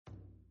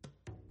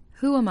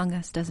Who among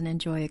us doesn't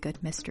enjoy a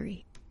good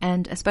mystery?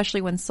 And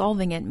especially when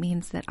solving it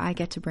means that I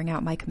get to bring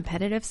out my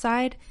competitive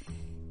side,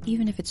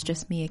 even if it's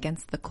just me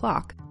against the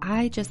clock.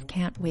 I just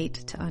can't wait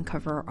to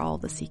uncover all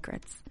the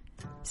secrets.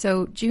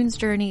 So June's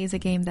Journey is a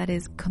game that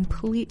is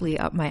completely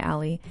up my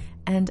alley,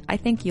 and I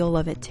think you'll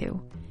love it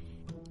too.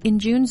 In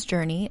June's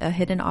Journey, a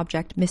hidden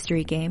object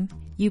mystery game,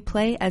 you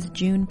play as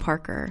June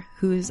Parker,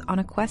 who's on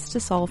a quest to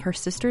solve her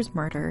sister's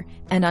murder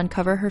and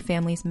uncover her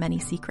family's many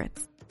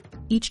secrets.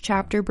 Each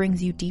chapter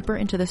brings you deeper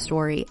into the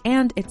story,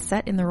 and it's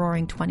set in the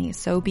Roaring '20s,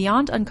 so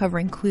beyond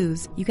uncovering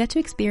clues, you get to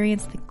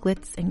experience the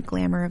glitz and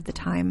glamour of the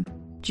time.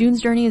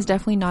 June's Journey is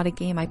definitely not a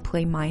game I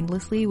play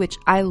mindlessly, which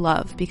I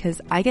love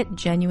because I get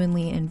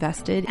genuinely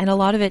invested, and a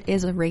lot of it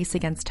is a race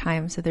against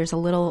time, so there's a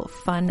little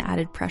fun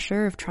added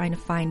pressure of trying to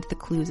find the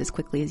clues as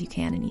quickly as you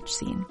can in each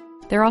scene.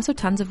 There are also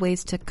tons of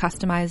ways to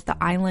customize the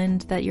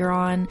island that you're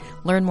on,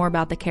 learn more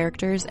about the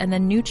characters, and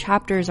then new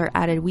chapters are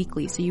added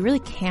weekly, so you really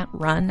can't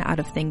run out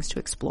of things to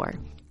explore.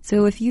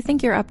 So if you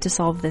think you're up to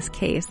solve this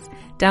case,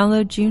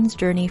 download June's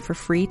Journey for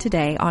free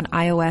today on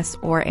iOS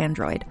or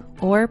Android,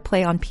 or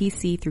play on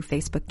PC through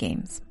Facebook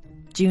Games.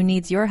 June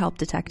needs your help,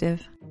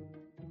 detective.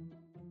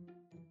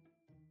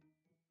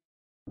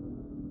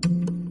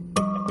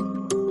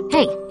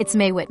 Hey, it's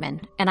Mae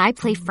Whitman, and I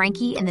play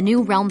Frankie in the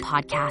new Realm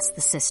podcast,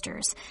 The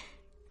Sisters.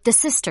 The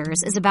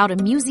Sisters is about a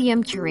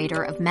museum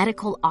curator of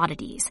medical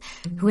oddities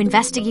who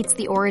investigates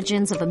the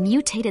origins of a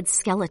mutated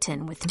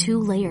skeleton with 2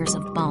 layers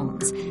of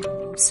bones.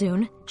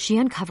 Soon, she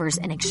uncovers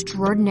an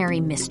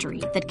extraordinary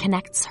mystery that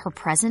connects her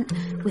present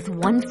with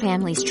one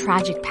family's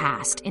tragic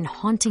past in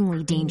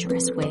hauntingly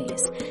dangerous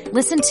ways.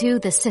 Listen to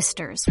The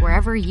Sisters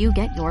wherever you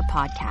get your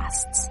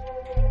podcasts.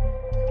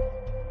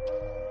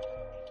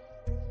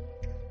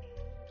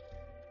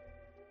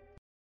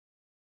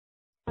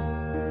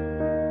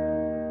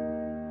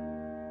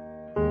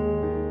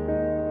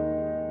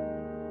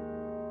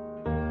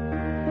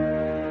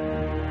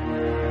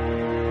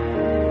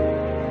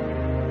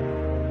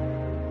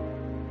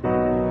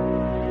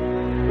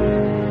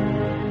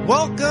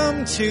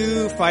 Welcome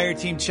to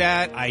Fireteam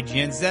Chat,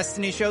 IGN's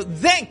Destiny show.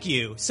 Thank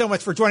you so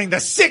much for joining the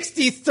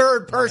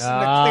 63rd person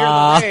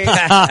to clear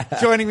the way.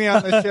 Joining me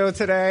on the show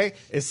today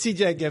is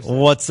CJ Gibson.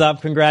 What's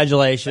up?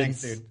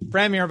 Congratulations. Thanks, dude.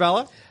 Fran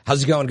Mirabella.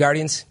 How's it going,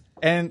 Guardians?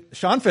 And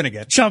Sean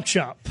Finnegan. Chomp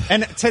chomp.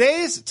 And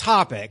today's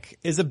topic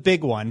is a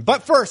big one.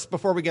 But first,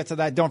 before we get to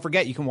that, don't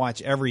forget you can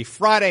watch every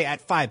Friday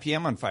at 5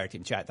 p.m. on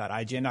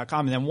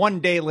fireteamchat.ign.com and then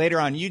one day later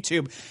on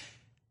YouTube.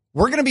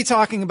 We're going to be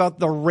talking about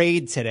the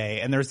raid today,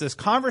 and there's this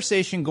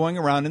conversation going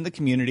around in the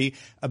community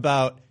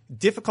about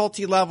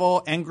difficulty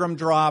level, engram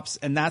drops,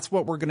 and that's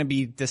what we're going to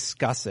be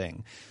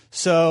discussing.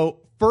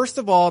 So, first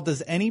of all,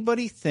 does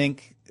anybody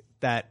think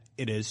that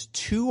it is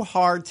too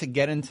hard to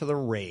get into the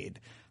raid?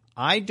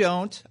 I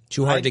don't.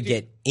 Too hard to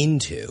get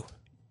into.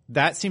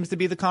 That seems to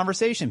be the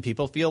conversation.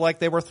 People feel like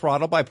they were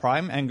throttled by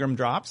prime engram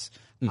drops.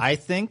 I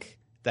think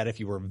that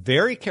if you were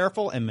very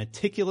careful and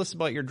meticulous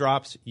about your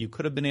drops, you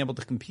could have been able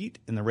to compete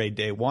in the raid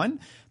day 1,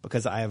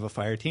 because I have a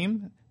fire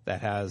team that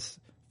has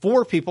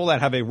 4 people that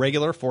have a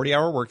regular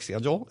 40-hour work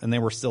schedule, and they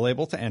were still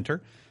able to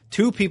enter.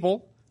 2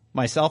 people,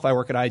 myself, I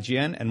work at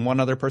IGN, and 1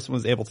 other person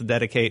was able to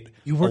dedicate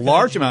a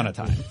large amount of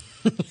time.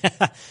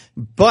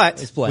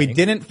 But we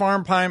didn't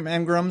farm prime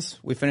engrams.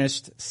 We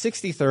finished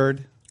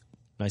 63rd.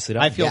 Nicely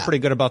done. I feel pretty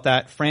good about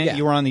that. Fran,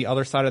 you were on the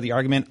other side of the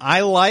argument.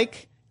 I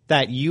like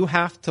that you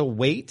have to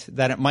wait,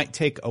 that it might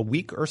take a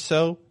week or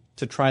so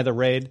to try the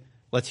raid.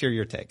 Let's hear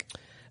your take.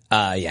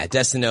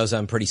 Destin knows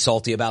I'm pretty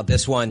salty about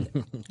this one.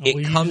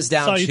 It comes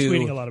down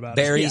to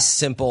very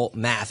simple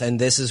math, and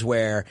this is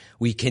where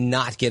we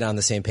cannot get on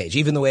the same page.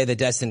 Even the way that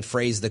Destin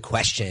phrased the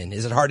question,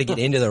 is it hard to get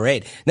into the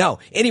raid? No,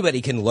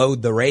 anybody can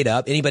load the raid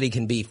up. Anybody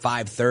can be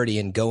 530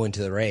 and go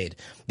into the raid.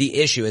 The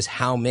issue is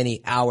how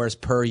many hours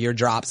per your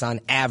drops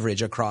on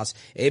average across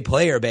a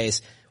player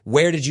base.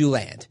 Where did you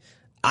land?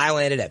 I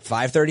landed at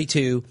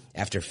 532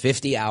 after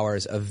 50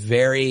 hours of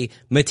very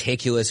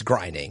meticulous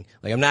grinding.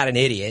 Like, I'm not an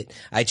idiot.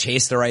 I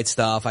chased the right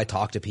stuff. I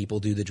talked to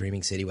people, do the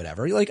Dreaming City,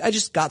 whatever. Like, I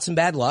just got some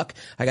bad luck.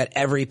 I got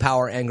every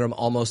power engram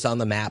almost on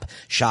the map,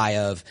 shy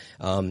of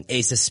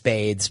Ace of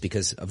Spades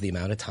because of the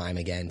amount of time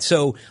again.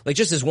 So, like,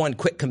 just as one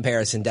quick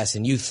comparison,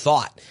 Destin, you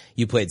thought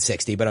you played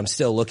 60, but I'm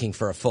still looking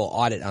for a full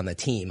audit on the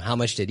team. How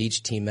much did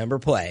each team member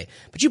play?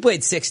 But you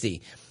played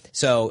 60.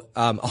 So,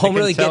 all I'm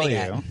really getting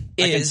at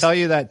is, I can tell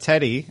you that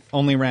Teddy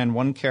only ran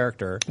 1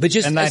 character,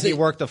 and that he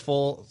worked a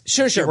full,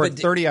 he worked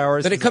 30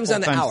 hours. But it comes down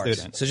to hours.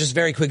 Student. So just a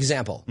very quick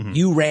example. Mm-hmm.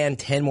 You ran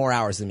 10 more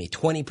hours than me,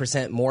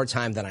 20% more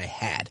time than I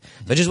had.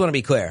 So I just want to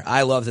be clear.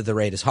 I love that the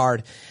raid is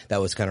hard. That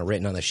was kind of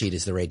written on the sheet,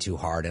 is the raid too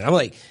hard? And I'm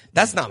like,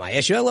 that's not my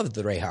issue. I love that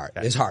the raid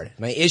is hard.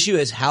 My issue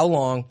is how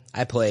long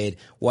I played,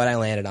 what I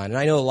landed on. And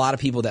I know a lot of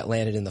people that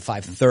landed in the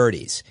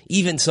 530s.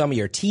 Even some of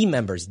your team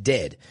members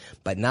did,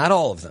 but not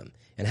all of them.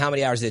 And how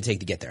many hours did it take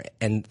to get there?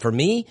 And for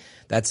me,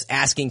 that's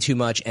asking too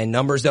much, and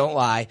numbers don't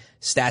lie,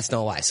 stats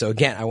don't lie. So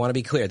again, I want to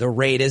be clear. The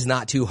raid is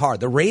not too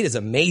hard. The raid is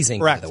amazing,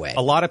 Correct. By the way.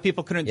 A lot of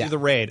people couldn't do the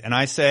raid, and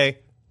I say,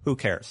 who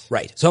cares?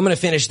 Right. So I'm going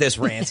to finish this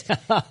rant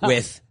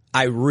with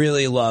I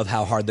really love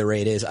how hard the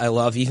raid is. I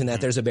love even that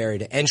there's a barrier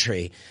to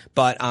entry.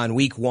 But on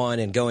week 1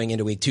 and going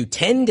into week 2,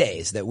 10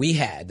 days that we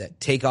had that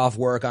take off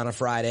work on a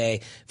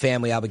Friday,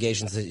 family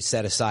obligations that you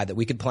set aside that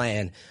we could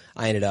plan,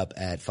 I ended up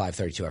at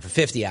 532 after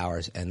 50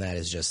 hours, and that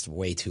is just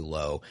way too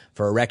low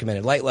for a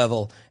recommended light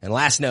level. And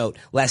last note,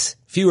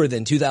 fewer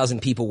than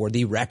 2,000 people were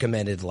the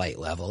recommended light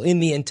level in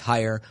the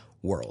entire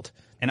world.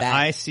 And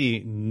I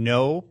see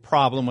no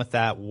problem with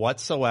that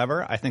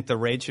whatsoever. I think the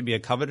raid should be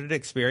a coveted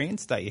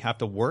experience that you have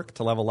to work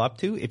to level up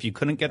to. If you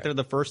couldn't get there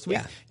the first week,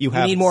 you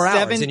have need more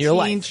hours in your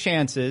life.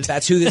 chances.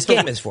 That's who this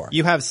game is for.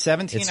 You have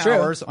 17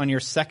 hours on your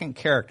second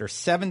character,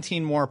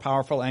 17 more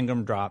powerful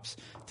engram drops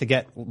to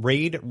get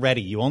raid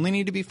ready. You only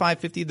need to be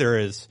 550. There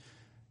is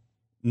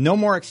no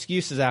more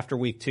excuses after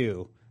week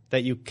 2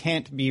 that you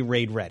can't be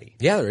raid ready.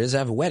 Yeah, there is. I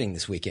have a wedding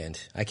this weekend.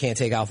 I can't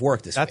take off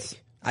work this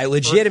week. I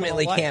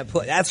legitimately can't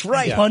put. That's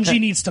right. Yeah.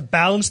 Bungie needs to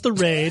balance the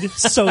raid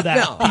so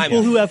that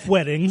people who have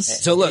weddings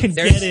can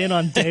get in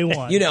on day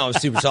 1. You know I'm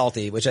super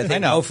salty, which I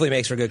think hopefully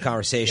makes for good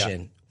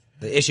conversation. Yeah.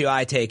 The issue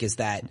I take is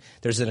that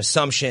there's an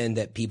assumption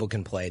that people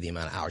can play the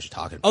amount of hours you're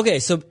talking about. Okay,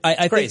 so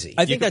I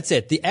think that's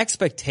it. The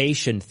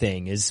expectation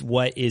thing is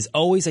what is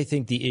always, I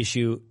think, the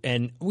issue.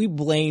 And we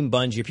blame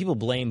Bungie, or people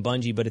blame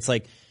Bungie, but it's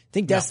like, I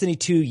think Destiny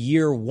 2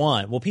 year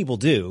 1, well, people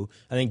do.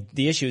 I think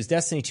the issue is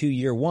Destiny 2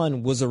 year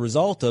 1 was a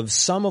result of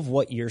some of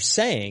what you're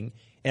saying.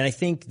 And I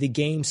think the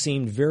game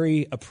seemed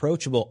very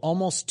approachable,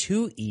 almost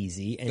too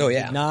easy, and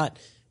did not,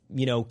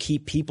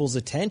 keep people's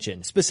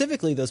attention.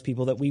 Specifically those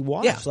people that we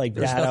watch, like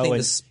Datto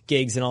and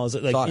Gigs and all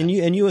those, like,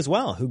 and you as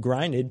well, who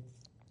grinded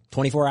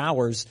 24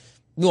 hours.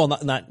 Well,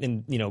 not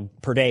in,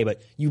 per day,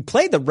 but you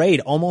played the raid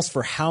almost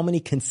for how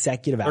many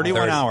consecutive hours?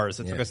 31 hours.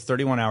 It took us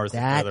 31 hours to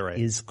play the raid.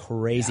 That is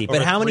crazy.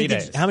 But how many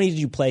did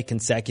you play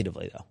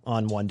consecutively though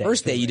on one day?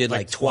 First day you did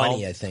like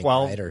 20, I think.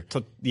 12,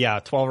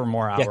 right? 12 or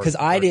more hours. Yeah, because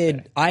I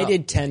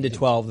did 10 to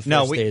 12 the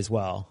first day as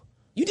well.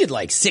 You did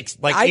like 6.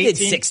 I did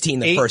 16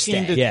 the first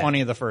day. 18 to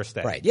 20 the first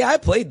day. Right. Yeah, I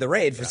played the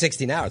raid for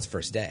 16 hours the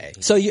first day.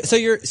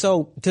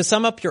 So to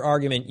sum up your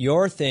argument,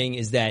 your thing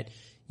is that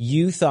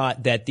you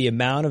thought that the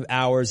amount of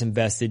hours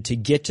invested to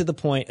get to the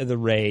point of the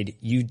raid,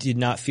 you did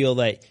not feel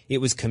that it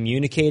was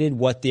communicated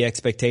what the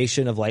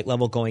expectation of light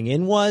level going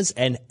in was,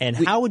 and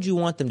how would you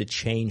want them to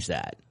change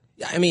that?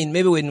 I mean,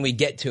 maybe when we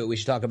get to it, we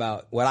should talk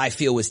about what I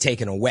feel was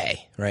taken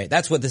away, right?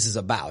 That's what this is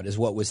about, is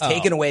what was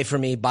taken away from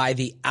me by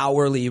the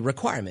hourly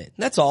requirement.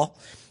 That's all.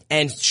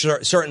 And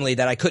certainly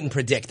that I couldn't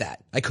predict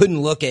that. I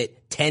couldn't look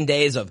at 10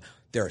 days of,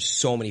 there are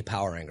so many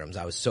power engrams.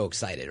 I was so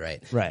excited,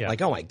 right? Right.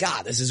 Like, oh my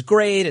God, this is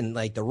great. And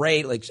like the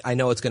rate, like I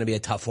know it's going to be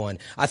a tough one.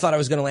 I thought I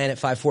was going to land at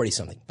 540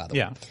 something, by the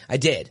way. I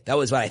did. That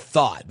was what I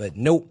thought, but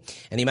nope.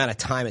 And the amount of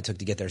time it took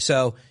to get there.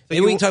 So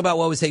maybe we can talk about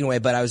what was taken away,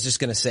 but I was just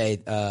going to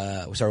say,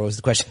 sorry, what was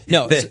the question?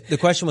 No, the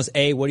question was,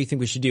 what do you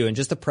think we should do? And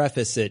just to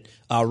preface it,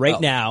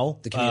 now.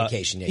 The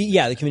communication.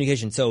 The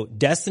communication. So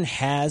Destin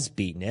has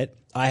beaten it.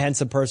 I had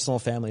some personal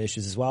family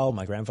issues as well.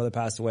 My grandfather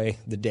passed away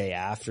the day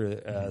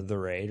after the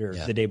raid, or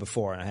the day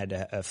before, and I had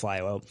to fly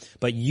out.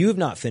 But you've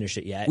not finished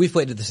it yet. We've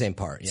played at the same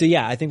part. So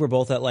I think we're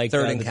both at like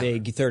the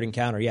big third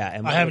encounter. Yeah,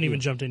 and I haven't even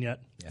jumped in yet.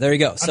 There you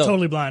go. I'm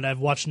totally blind. I've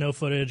watched no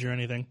footage or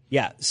anything.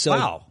 Yeah. So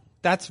wow.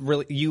 That's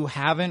really, you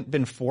haven't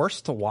been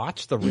forced to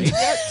watch the raid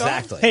yet?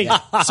 Exactly. Hey,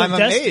 so I'm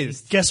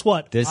amazed. Guess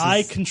what?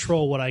 I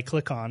control what I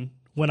click on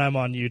when I'm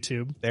on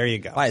YouTube. There you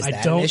go. Why is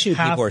that an issue?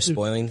 People are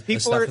spoiling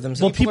stuff for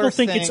themselves. Well, people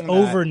think it's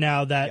over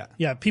now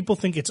people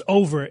think it's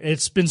over.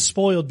 It's been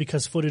spoiled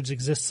because footage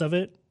exists of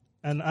it.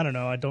 And I don't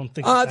know. I don't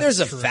think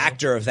there's a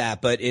factor of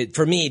that, but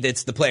for me,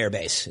 it's the player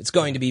base. It's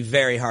going to be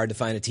very hard to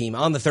find a team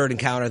on the third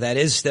encounter that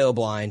is still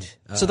blind.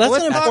 So that's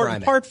an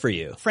important part for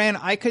you. Fran,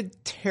 I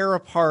could tear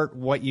apart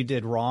what you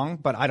did wrong,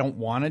 but I don't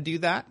want to do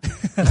that.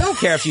 I don't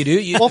care if you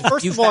do. Well,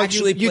 first of all,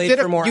 you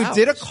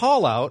did a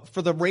call out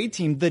for the raid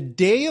team the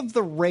day of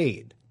the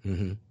raid.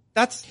 Mm-hmm.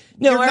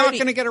 You're not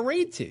going to get a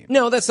raid team.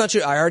 No, that's not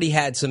true. I already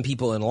had some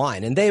people in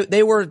line, and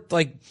they were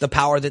like the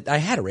power that I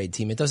had a raid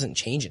team. It doesn't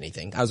change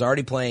anything. I was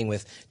already playing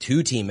with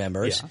 2 team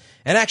members,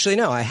 and actually,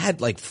 no, I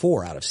had like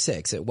 4 out of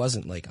 6. It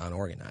wasn't like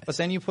unorganized. But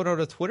then you put out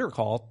a Twitter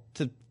call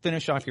to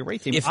finish off your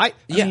raid team. I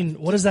mean,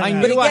 what does that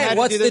mean?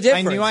 What's the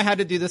difference? I knew I had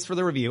to do this for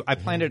the review. I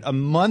planned it a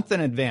month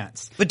in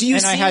advance. But do you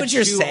see what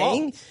you're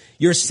saying?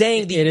 You're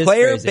saying the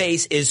player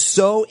base is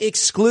so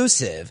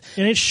exclusive.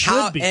 And it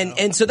should be.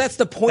 And so that's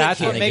the point.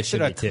 That's what makes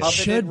it a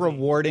coveted,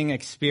 rewarding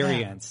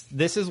experience. Yeah.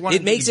 This is one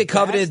of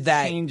the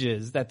best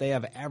changes that they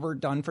have ever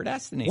done for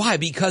Destiny. Why?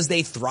 Because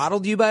they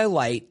throttled you by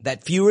light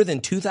that fewer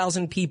than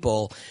 2,000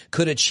 people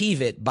could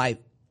achieve it by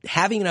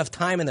having enough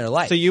time in their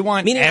life. So you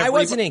want meaning I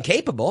wasn't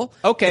incapable.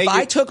 Okay. If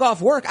I took off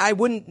work, I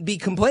wouldn't be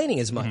complaining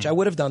as much. I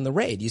would have done the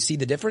raid. You see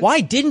the difference? Why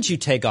didn't you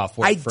take off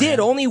work? I did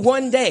only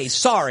one day.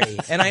 Sorry.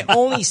 And I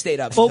only stayed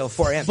up until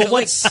 4 a.m.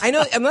 But I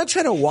know, I'm not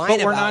trying to whine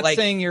but we're about not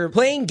saying you're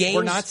playing games.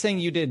 We're not saying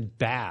you did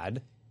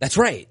bad. That's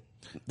right.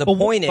 The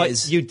point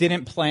is, you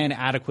didn't plan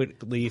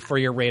adequately for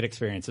your raid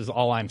experience. Is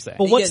all I'm saying.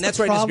 But that's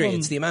where I disagree.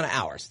 It's the amount of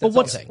hours.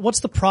 That's what's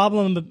the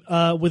problem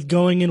with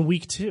going in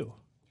week 2?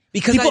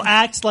 Because people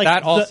act like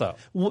that also.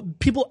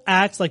 People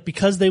act like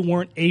because they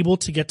weren't able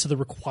to get to the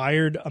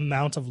required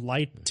amount of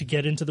light to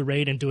get into the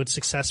raid and do it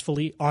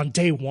successfully on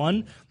day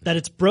one, that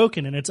it's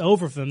broken and it's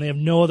over for them. They have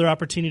no other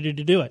opportunity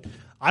to do it.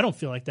 I don't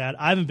feel like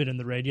that. I haven't been in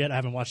the raid yet. I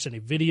haven't watched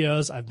any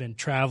videos. I've been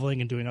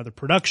traveling and doing other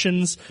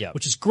productions,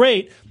 which is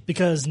great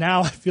because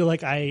now I feel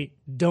like I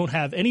don't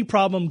have any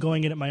problem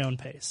going in at my own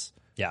pace.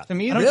 Yeah. I don't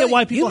get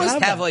why people you must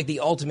have that. like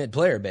the ultimate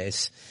player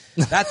base.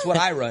 That's what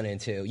I run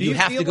into. You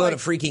have to go to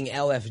freaking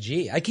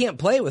LFG. I can't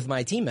play with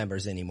my team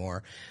members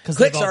anymore.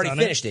 Click's already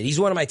finished it. He's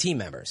one of my team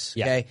members.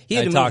 Yeah. Okay? He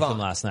had to talked move to on. him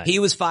last night. He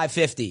was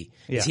 550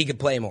 because he could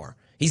play more.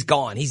 He's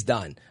gone. He's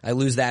done. I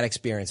lose that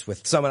experience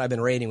with someone I've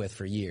been raiding with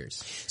for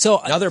years. So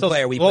another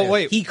player we played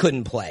with, he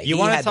couldn't play. You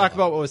want to talk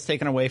about what was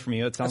taken away from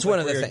you? It sounds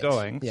like where you're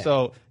going. Yeah.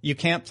 So you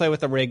can't play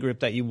with the raid group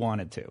that you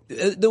wanted to.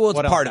 Well,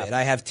 it's part of it.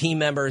 I have team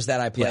members that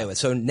I play with.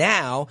 So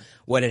now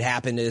what had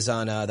happened is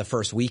on the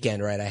first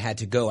weekend, right, I had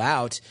to go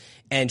out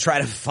and try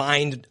to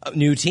find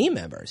new team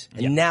members.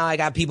 And now I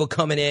got people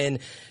coming in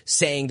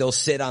saying they'll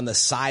sit on the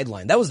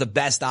sideline. That was the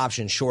best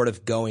option short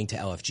of going to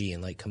LFG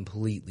and like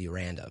completely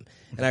random.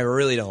 And I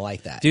really don't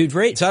like that. Dude,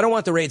 raid. So I don't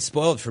want the raid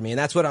spoiled for me, and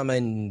that's what I'm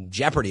in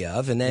jeopardy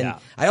of. And then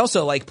I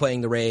also like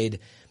playing the raid,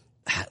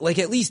 like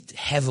at least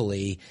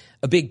heavily,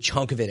 a big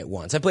chunk of it at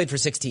once. I played for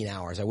 16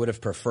 hours. I would have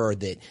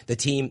preferred that the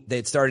team,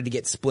 that started to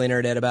get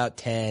splintered at about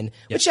 10,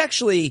 which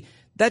actually,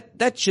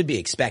 that should be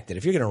expected.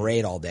 If you're going to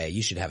raid all day,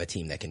 you should have a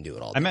team that can do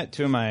it all day. I met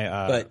two of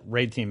my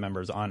raid team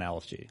members on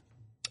LFG.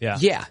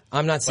 Yeah,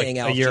 I'm not saying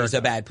LFG is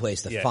a bad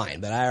place to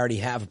find, but I already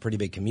have a pretty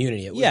big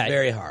community. It was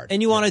very hard.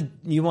 And you want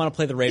to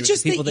play the raid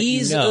with people that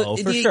you know,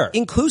 for sure.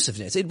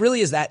 Inclusiveness. It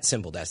really is that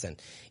simple, Destin.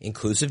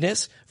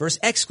 Inclusiveness versus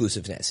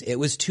exclusiveness. It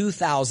was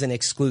 2,000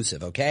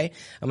 exclusive, okay?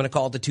 I'm going to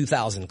call it the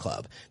 2,000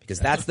 Club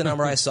because that's the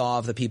number I saw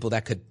of the people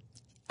that could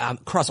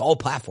across all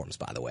platforms,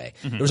 by the way.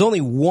 There was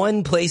only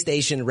one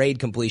PlayStation raid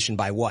completion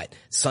by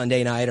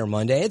Sunday night or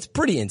Monday? It's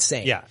pretty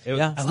insane. Yeah.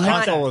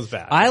 Console was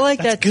bad. I like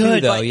that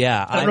too, though.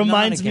 Yeah. That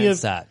reminds me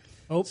of that.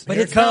 Oh, but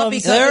it's not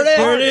because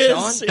there it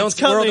is. Sean.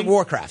 Don't World of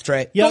Warcraft,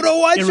 right? Yep.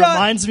 It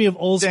reminds me of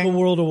old school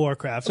World of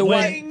Warcraft. So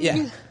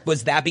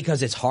was that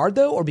because it's hard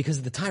though, or because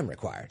of the time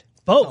required?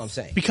 Both. I'm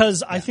saying.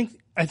 Because I think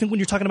when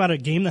you're talking about a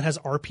game that has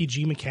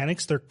RPG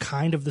mechanics, they're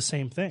kind of the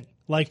same thing.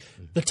 Like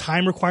the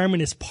time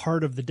requirement is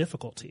part of the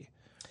difficulty.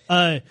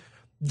 There's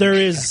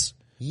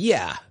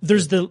the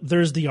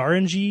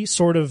RNG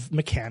sort of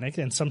mechanic,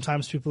 and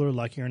sometimes people are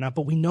lucky or not,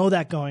 but we know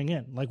that going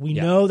in. Like we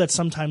know that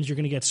sometimes you're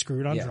going to get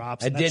screwed on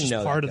drops. And that's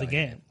just part of the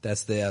game.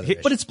 That's the other issue.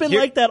 But it's been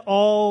like that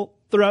all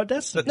throughout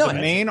Destiny. The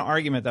main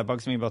argument that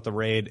bugs me about the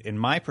raid in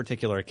my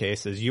particular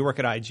case is you work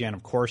at IGN,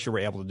 of course you were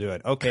able to do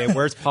it. Okay,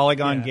 where's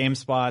Polygon,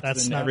 GameSpot,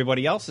 and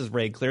everybody else's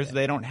raid clears?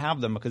 They don't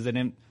have them because they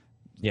didn't.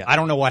 Yeah. I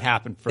don't know what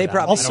happened for that.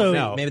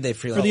 Also, maybe they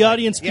freelance. For the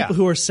audience, people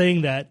who are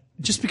saying that,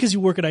 just because you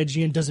work at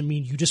IGN doesn't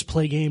mean you just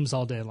play games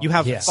all day long. You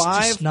have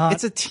five.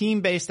 It's a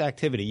team-based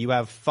activity. You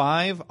have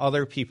 5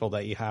 other people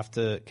that you have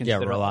to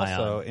consider rely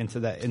also on.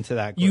 into that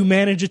group. You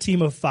manage a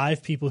team of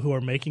 5 people who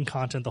are making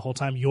content the whole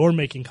time. You're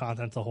making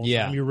content the whole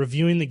time. You're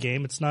reviewing the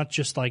game. It's not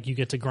just like you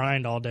get to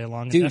grind all day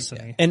long in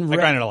Destiny. And I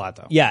grinded a lot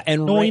though. Yeah,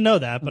 and we know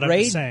that, but I'm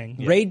just saying.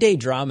 Raid day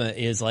drama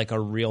is like a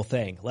real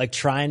thing. Like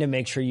trying to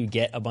make sure you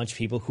get a bunch of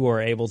people who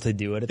are able to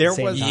do it at the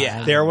same time.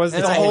 Yeah, there was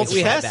the whole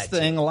chest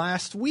thing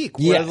last week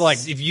where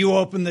like if you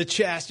open the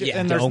chest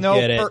and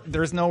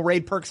there's no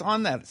raid perks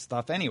on that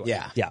stuff anyway.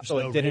 Yeah. So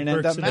it didn't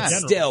end up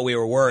mattering. Still, we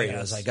were worried. I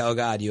was like, oh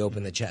God, you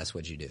opened the chest.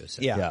 What'd you do?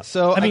 So.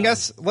 So I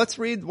guess let's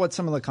read what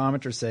some of the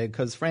commenters say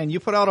because Fran, you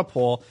put out a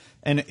poll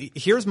and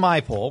here's my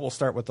poll. We'll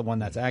start with the one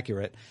that's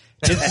accurate.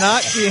 Is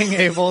not being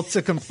able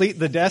to complete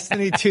the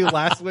Destiny 2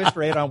 Last Wish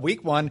raid on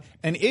week 1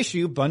 an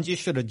issue Bungie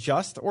should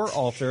adjust or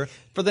alter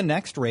for the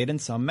next raid in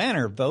some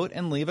manner? Vote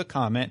and leave a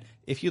comment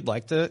if you'd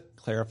like to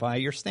clarify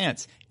your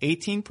stance.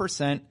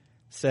 18%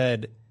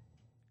 said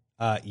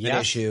yes.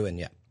 An issue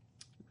and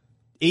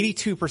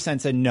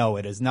 82% said no,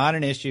 it is not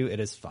an issue,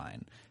 it is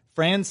fine.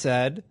 Fran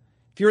said,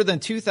 fewer than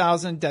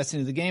 2,000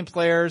 Destiny the Game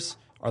players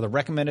are the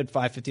recommended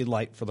 550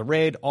 light for the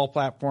raid, all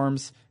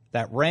platforms.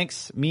 That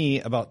ranks me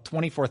about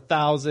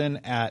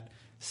 24,000 at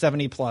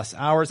 70 plus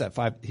hours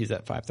he's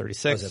at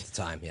 536. Was at the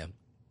time,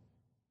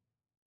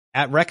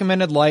 At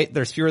recommended light,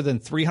 there's fewer than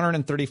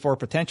 334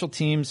 potential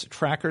teams.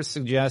 Trackers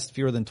suggest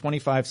fewer than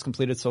 25's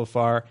completed so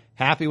far.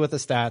 Happy with the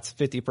stats,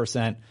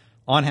 50%.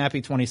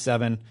 Unhappy,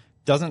 27.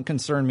 Doesn't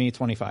concern me,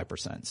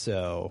 25%.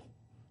 So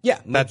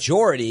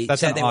majority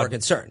said they were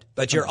concerned.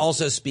 But you're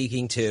also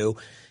speaking to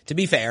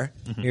be fair,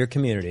 your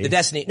community. The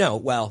Destiny,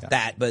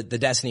 but the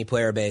Destiny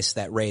player base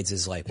that raids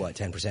is like what,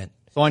 10%?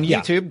 So on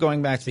YouTube,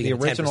 going back to the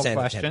original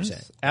questions,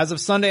 as of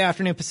Sunday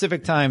afternoon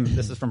Pacific time,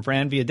 this is from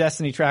Fran via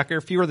Destiny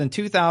Tracker, fewer than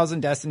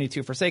 2,000 Destiny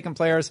 2 Forsaken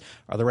players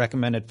are the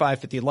recommended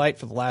 550 light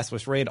for the Last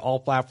Wish raid, all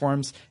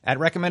platforms. At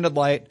recommended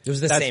light, it was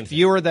the that's same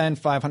fewer than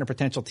 500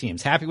 potential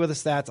teams. Happy with the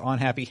stats,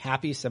 unhappy,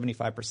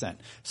 75%.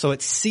 So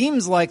it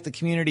seems like the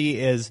community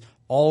is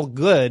all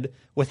good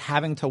with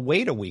having to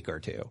wait a week or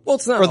two. Well,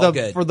 it's not all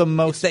good. For the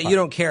most part. You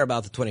don't care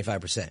about the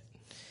 25%.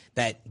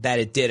 that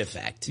it did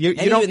affect. You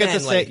don't get to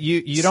say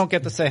you don't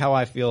get to say how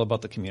I feel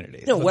about the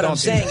community. No, so what I'm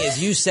saying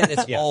is you said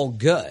it's all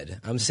good.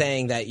 I'm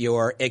saying that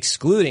you're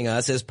excluding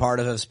us as part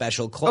of a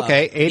special club.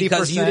 Okay, 80%,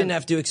 because you didn't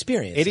have to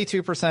experience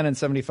 82% and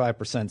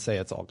 75% say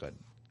it's all good.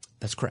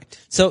 That's correct.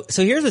 So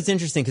here's what's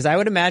interesting, because I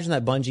would imagine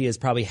that Bungie has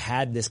probably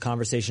had this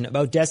conversation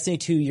about Destiny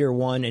 2 Year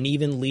 1 and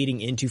even leading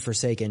into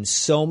Forsaken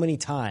so many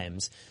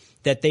times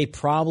that they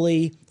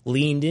probably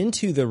leaned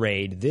into the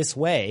raid this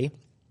way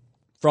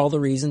for all the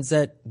reasons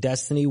that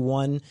Destiny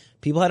 1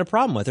 people had a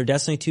problem with, or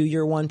Destiny 2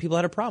 Year 1 people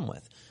had a problem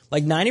with.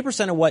 Like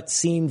 90% of what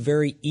seemed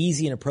very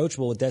easy and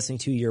approachable with Destiny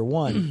 2 Year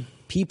 1,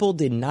 people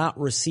did not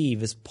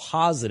receive as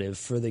positive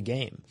for the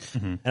game.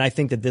 Mm-hmm. And I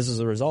think that this is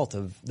a result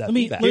of that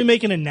feedback. Let me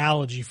make an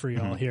analogy for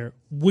y'all here.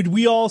 Would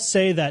we all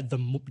say that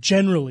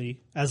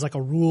generally, as like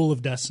a rule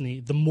of Destiny,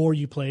 the more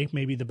you play,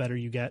 maybe the better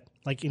you get,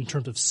 like in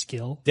terms of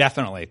skill?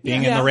 Definitely.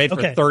 Being in the raid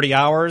for 30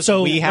 hours,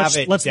 so we have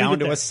let's down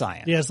to a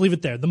science. Yeah, let's leave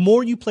it there. The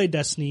more you play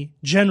Destiny,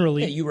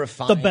 generally, you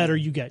refine the better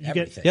you get.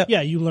 Everything.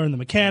 You learn the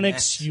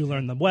mechanics, you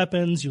learn the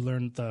weapons, you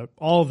learn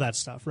all of that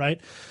stuff, right?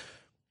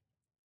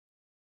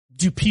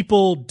 Do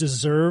people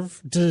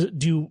deserve,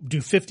 do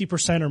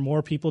 50% or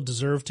more people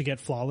deserve to get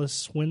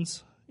flawless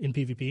wins in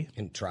PvP?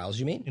 In trials,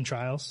 you mean? In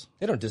trials.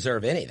 They don't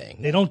deserve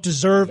anything. They don't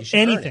deserve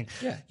anything.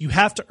 Yeah. You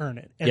have to earn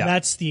it. And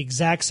that's the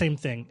exact same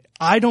thing.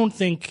 I don't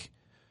think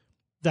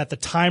that the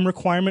time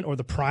requirement or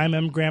the prime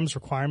engrams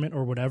requirement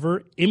or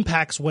whatever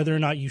impacts whether or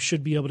not you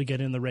should be able to get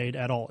in the raid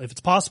at all. If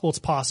it's possible, it's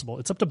possible.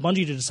 It's up to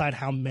Bungie to decide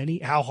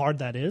how hard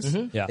that is.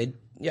 Mm-hmm.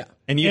 Yeah.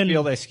 And you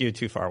feel they skewed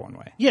too far one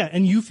way. Yeah,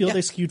 and you feel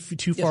they skewed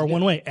too far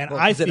one way. And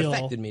I feel it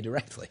affected me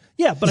directly.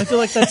 Yeah, but I feel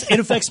like it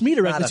affects me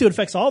directly too. It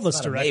affects all of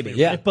us directly.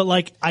 Maybe, right? But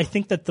like, I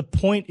think that the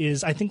point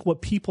is, I think what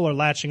people are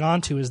latching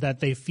onto is that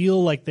they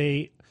feel like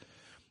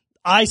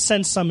I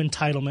sense some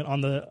entitlement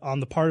on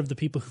the part of the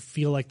people who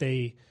feel like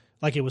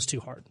it was too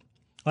hard.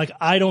 Like,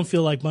 I don't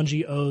feel like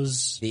Bungie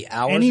owes the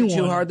hours are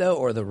too hard though,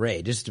 or the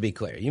raid. Just to be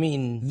clear, you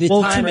mean the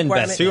time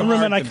investment? Too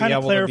hard I to kind be of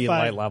able clarified. To be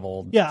light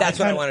leveled. Yeah, that's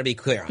what I want to be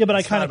clear on. Yeah, but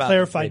I kind of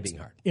clarified.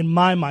 In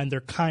my mind, they're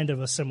kind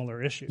of a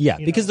similar issue. Yeah,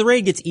 because the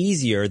raid gets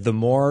easier the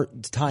more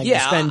time you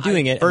spend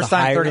doing it. First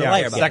time 30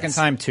 hours, second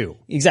time 2.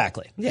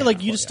 Exactly. Yeah,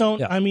 like you just don't.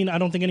 Yeah. I mean, I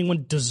don't think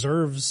anyone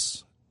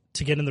deserves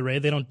to get in the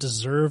raid. They don't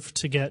deserve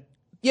to get.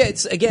 Yeah,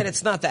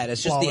 it's not that.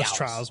 It's just the hours.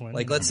 Trials win.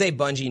 Like, let's say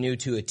Bungie knew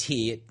to a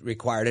T it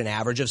required an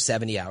average of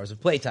 70 hours of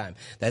playtime.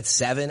 That's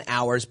 7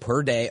 hours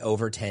per day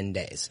over 10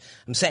 days.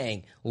 I'm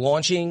saying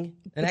launching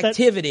an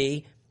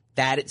activity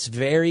that it's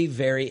very,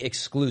 very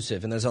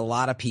exclusive, and there's a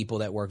lot of people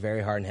that work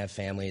very hard and have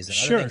families and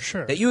other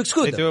things that you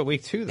exclude them. They do it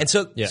week 2, though. And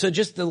so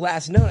just the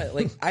last note,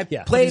 like I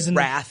played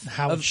Wrath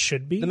how it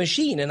should be the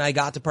machine, and I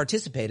got to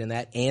participate in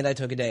that, and I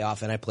took a day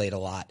off and I played a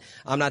lot.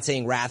 I'm not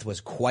saying Wrath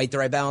was quite the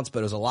right balance, but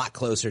it was a lot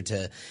closer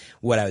to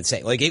what I would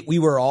say. Like we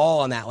were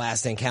all on that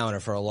last encounter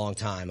for a long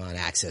time on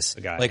Axis.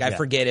 I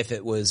forget if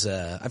it was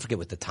I forget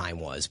what the time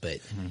was, but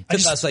it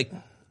took us like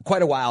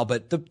quite a while,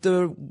 but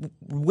the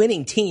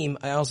winning team,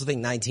 I also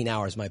think 19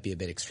 hours might be a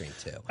bit extreme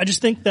too. I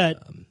just think that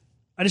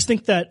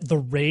the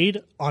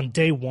raid on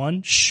day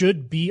one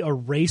should be a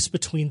race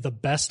between the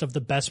best of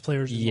the best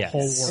players in the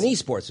whole world. An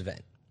esports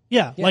event.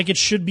 Yeah, like it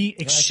should be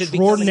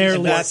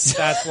extraordinarily.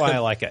 That's why I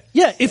like it.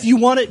 Yeah, if you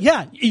want it,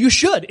 you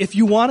should. If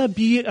you want to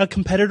be a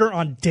competitor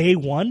on day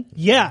one,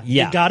 you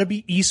got to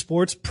be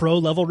esports pro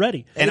level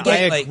ready. And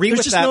again, I agree with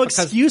that. There's just no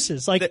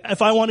excuses. Like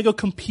if I want to go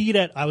compete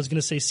at, I was going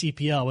to say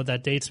CPL, but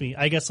that dates me.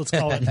 I guess let's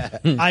call it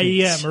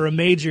IEM or a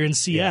major in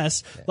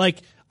CS. Like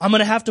I'm going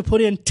to have to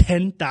put in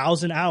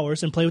 10,000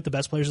 hours and play with the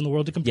best players in the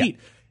world to compete.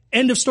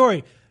 End of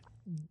story.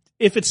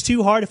 If it's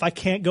too hard, if I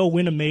can't go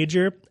win a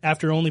major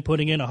after only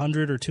putting in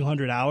 100 or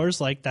 200 hours,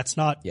 like that's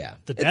not the devs'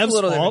 fault. It's a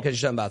little different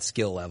because you're talking about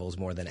skill levels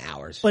more than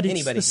hours. But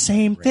it's the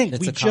same thing.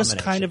 We just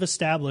kind of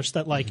established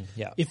that, like,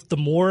 if the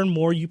more and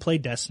more you play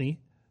Destiny,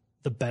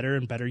 the better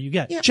and better you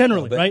get.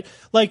 Generally, right?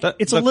 Like,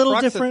 it's a little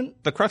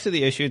different. The crux of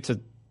the issue, to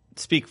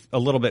speak a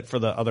little bit for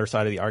the other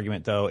side of the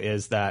argument, though,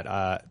 is that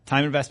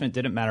time investment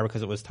didn't matter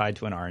because it was tied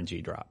to an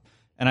RNG drop.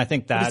 And I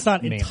think that's it's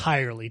not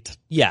entirely.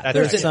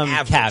 There's some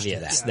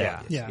caveats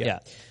there. Yeah.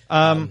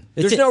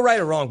 There's no right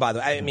or wrong, by the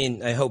way. I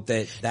mean, I hope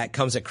that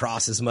comes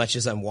across as much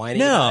as I'm whining.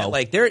 No,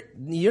 like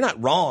you're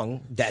not wrong,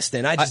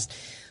 Destin.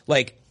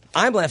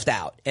 I'm left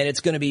out, and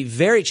it's going to be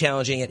very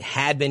challenging. It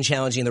had been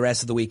challenging the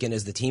rest of the weekend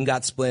as the team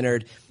got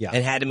splintered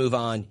and had to move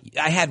on.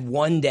 I had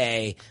one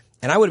day,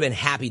 and I would have been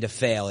happy to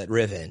fail at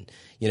Riven.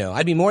 You know,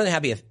 I'd be more than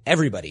happy if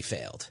everybody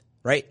failed.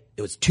 Right?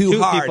 It was too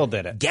hard. 2 people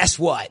did it. Guess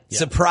what?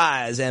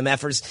 Surprise,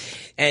 MFers.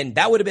 And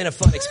that would have been a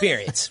fun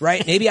experience,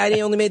 right? Maybe I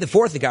only made the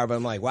 4th card, but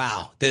I'm like,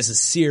 wow, this is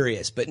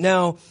serious. But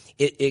no,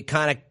 it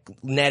kind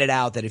of netted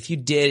out that if you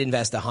did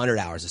invest 100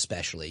 hours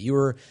especially, you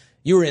were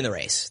You were in the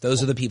race.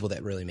 Those are the people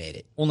that really made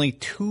it. Only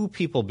 2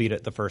 people beat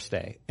it the first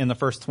day in the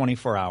first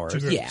 24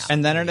 hours. Yeah.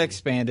 And then it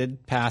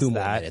expanded past 2 more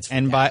that. minutes for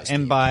And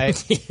by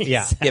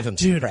yeah. Give him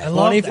some credit.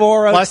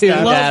 2402.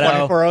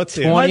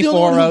 2402.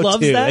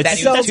 2402.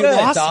 That's so good.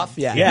 Awesome.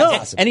 Yeah. Yeah.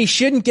 That's awesome. And he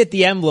shouldn't get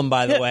the emblem,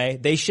 by the way.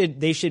 They should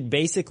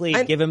basically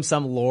give him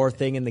some lore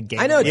thing in the game.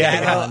 I know,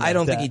 Dad. I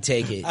don't think he'd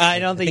take it. I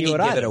don't think he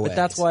would give either. it away. But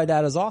that's why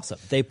that is awesome.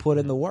 They put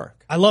in the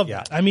work. I love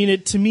that. I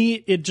mean, to me,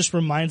 it just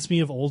reminds me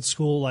of old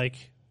school, like,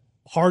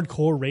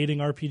 hardcore raiding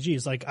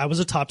RPGs. Like, I was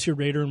a top tier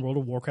raider in World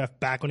of Warcraft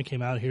back when it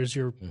came out. Here's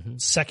your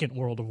second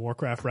World of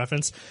Warcraft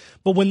reference.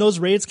 But when those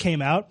raids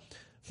came out,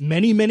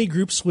 many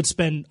groups would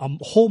spend a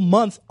whole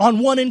month on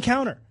one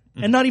encounter.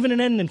 And not even an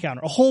end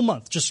encounter. A whole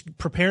month just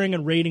preparing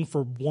and raiding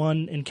for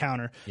one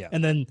encounter. Yeah.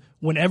 And then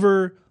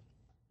whenever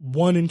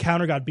one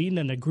encounter got beaten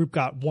and a group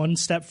got one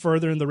step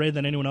further in the raid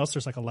than anyone else,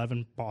 there's like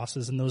 11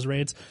 bosses in those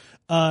raids,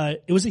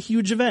 it was a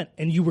huge event.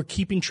 And you were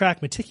keeping track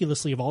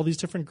meticulously of all these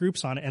different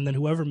groups on it. And then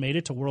whoever made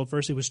it to World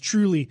First, it was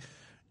truly,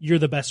 you're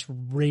the best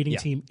raiding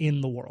team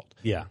in the world.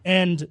 Yeah.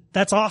 And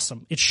that's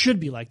awesome. It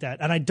should be like that.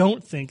 And I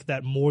don't think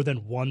that more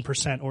than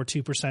 1% or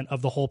 2%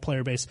 of the whole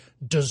player base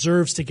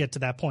deserves to get to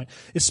that point,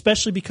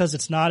 especially because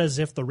it's not as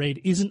if the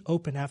raid isn't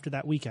open after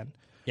that weekend.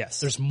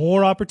 Yes. There's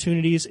more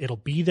opportunities. It'll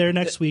be there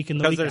next week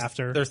and the week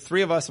after. There's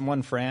 3 of us and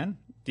 1 Fran.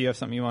 Do you have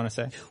something you want to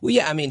say? Well,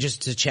 yeah, I mean,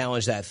 just to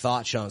challenge that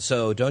thought, Sean.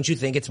 So don't you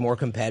think it's more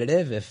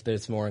competitive if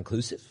it's more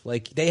inclusive?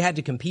 Like, they had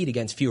to compete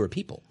against fewer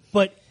people.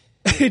 But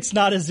it's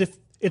not as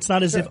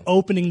if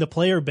opening the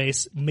player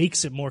base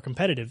makes it more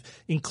competitive.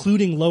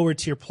 Including lower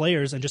tier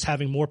players and just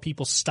having more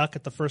people stuck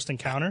at the first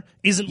encounter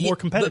isn't more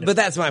competitive. But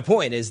that's my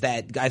point, is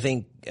that I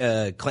think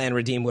Clan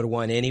Redeem would have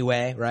won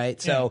anyway,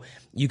 right? So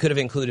you could have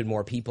included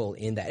more people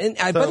in that. And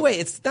by the way,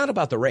 it's not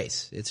about the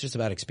race. It's just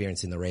about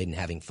experiencing the raid and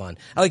having fun.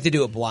 I like to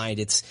do it blind.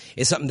 It's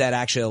something that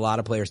actually a lot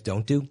of players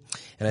don't do.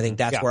 And I think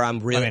that's where I'm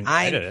really,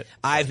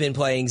 I've been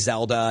playing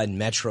Zelda and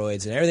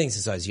Metroids and everything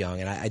since I was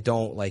young, and I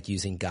don't like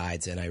using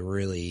guides, and I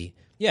really...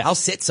 Yeah, I'll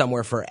sit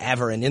somewhere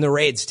forever, and in the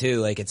raids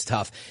too, like, it's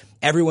tough.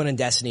 Everyone in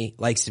Destiny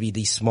likes to be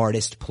the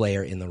smartest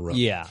player in the room.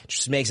 Yeah, it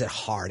just makes it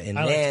hard. And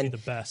I man, like to be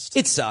the best.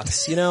 It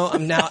sucks. You know,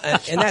 I'm now,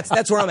 and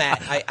that's where I'm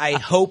at. I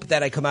hope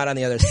that I come out on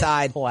the other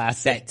side.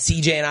 That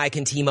CJ and I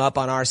can team up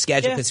on our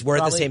schedule because we're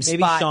at the same spot.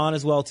 Maybe Sean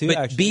as well too. But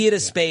actually. be at a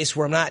space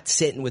where I'm not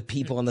sitting with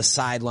people on the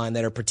sideline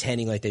that are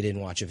pretending like they didn't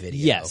watch a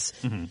video. Yes,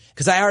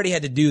 because I already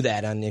had to do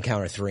that on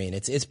Encounter 3, and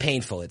it's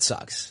painful. It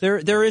sucks.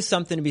 There is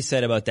something to be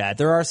said about that.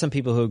 There are some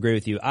people who agree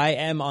with you. I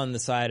am on the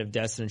side of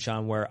Destin and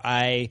Sean where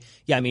I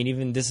mean,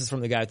 even this is from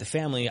the guy with the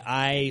family.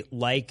 I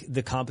like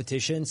the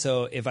competition,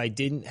 so if I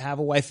didn't have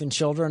a wife and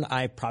children,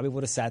 I probably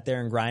would have sat there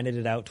and grinded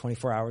it out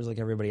 24 hours like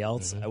everybody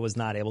else. I was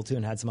not able to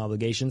and had some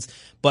obligations,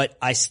 but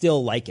I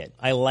still like it.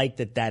 I like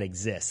that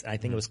exists. I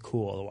think it was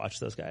cool to watch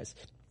those guys.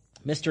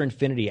 Mr.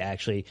 Infinity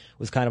actually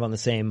was kind of on the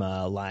same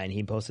line.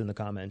 He posted in the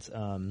comments.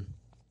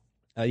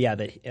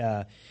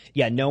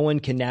 No one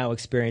can now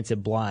experience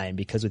it blind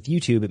because with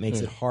YouTube, it makes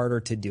it harder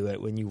to do it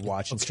when you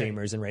watch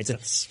streamers and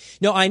rates.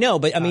 No, I know,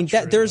 but I mean,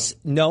 there's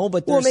some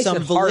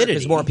validity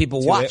because more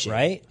people watch it,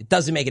 right? It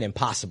doesn't make it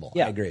impossible.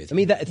 Yeah. I agree with you.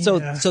 I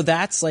mean, so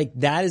that's like,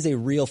 that is a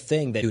real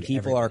thing that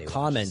people are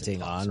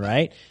commenting on,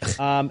 right?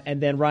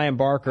 And then Ryan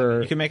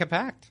Barker. You can make a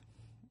pact.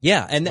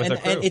 Yeah, and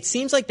it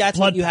seems like that's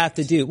what you have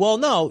to do. Well,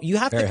 no, you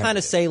have to kind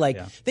of say, like,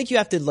 I think you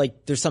have to,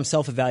 like, there's some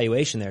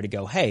self-evaluation there to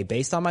go, hey,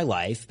 based on my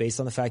life, based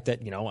on the fact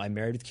that, you know, I'm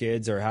married with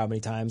kids or how many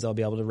times I'll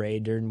be able to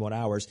raid during what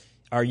hours,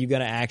 are you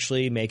going to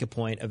actually make a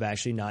point of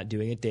actually not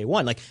doing it day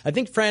one? Like, I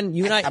think, Fran,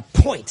 you and I... A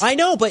point. I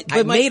know, but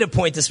I made a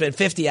point to spend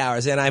 50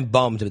 hours, and I'm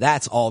bummed.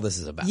 That's all this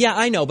is about. Yeah,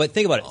 I know, but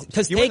think about it.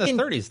 Because you were in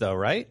the 30s, though,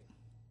 right?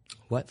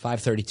 What?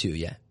 532,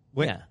 yeah.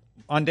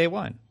 On day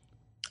one.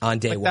 On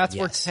day one, that's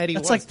where Teddy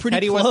was. That's like pretty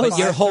Teddy close. But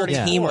your whole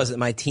team wasn't.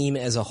 My team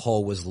as a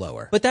whole was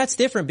lower. But that's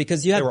different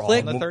because you have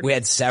Click. We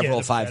had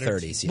several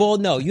 530s. Well,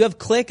 no, you have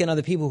Click and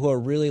other people who are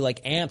really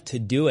like amped to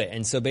do it.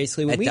 And so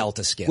basically, when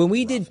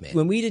we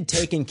did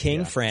Taken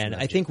King, Fran,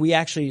 I think we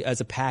actually as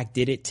a pack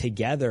did it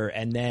together,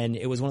 and then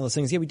it was one of those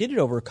things. Yeah, we did it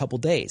over a couple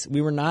days. We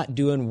were not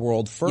doing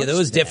world first. Yeah, that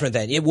was different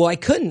then. Well, I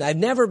couldn't. I've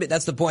never been.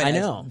 That's the point. I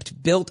know.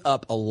 I've built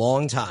up a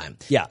long time.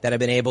 Yeah. That I've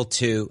been able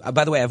to.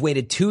 By the way, I've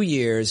waited 2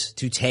 years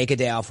to take a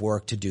day off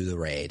work to do the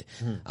raid.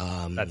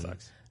 That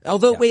sucks.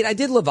 Although, wait, I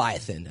did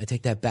Leviathan. I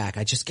take that back.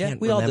 I just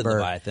can't remember. We all did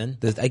Leviathan.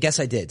 I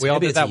guess I did. We all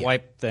did that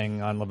wipe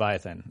thing on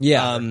Leviathan.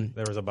 Yeah.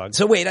 There was a bug.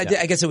 So wait, I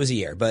guess it was a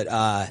year. But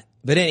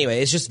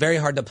anyway, it's just very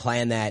hard to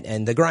plan that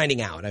and the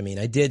grinding out. I mean,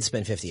 I did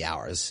spend 50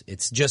 hours.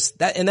 It's just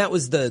that, and that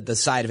was the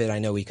side of it I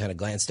know we kind of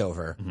glanced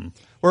over.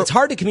 It's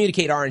hard to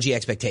communicate RNG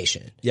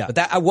expectation. Yeah. But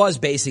I was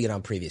basing it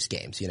on previous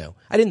games, you know.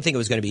 I didn't think it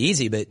was going to be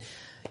easy, but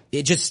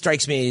it just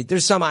strikes me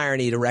there's some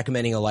irony to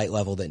recommending a light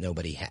level that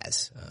nobody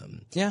has.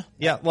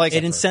 Like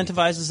it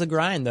incentivizes the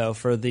grind though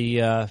for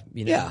the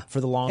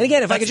for the long. And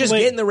again, if I could just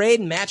get in the raid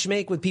and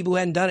matchmake with people who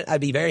hadn't done it,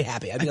 I'd be very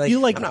happy. I'd be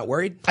like, I'm not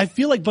worried. I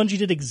feel like Bungie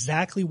did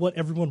exactly what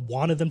everyone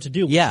wanted them to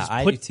do. Yeah,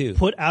 I do too.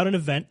 Put out an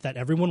event that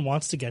everyone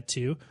wants to get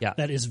to,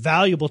 that is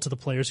valuable to the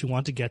players who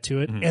want to get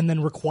to it, and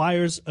then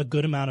requires a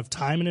good amount of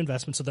time and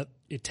investment so that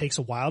it takes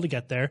a while to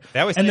get there. They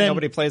always say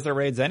nobody plays their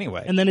raids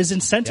anyway. And then is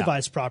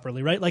incentivized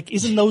properly, right? Like,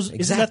 isn't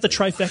that the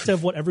trifecta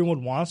of what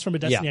everyone wants from a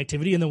Destiny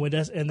activity? And then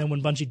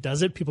when Bungie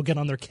does it, people get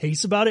on their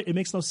case about it. It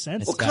makes no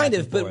sense. Well, kind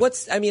of,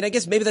 but I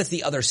guess maybe that's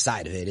the other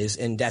side of it is,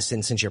 in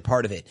Destiny, since you're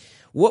part of it,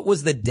 what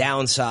was the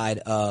downside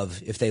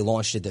of if they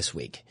launched it this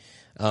week?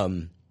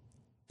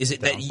 Is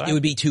it that it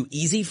would be too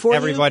easy for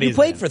you? You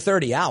played for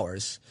 30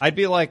 hours. I'd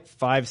be like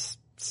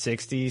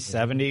 560,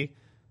 70.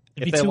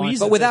 It'd be too easy.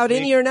 But without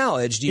any of your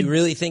knowledge, do you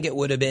really think it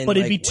would have been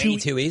way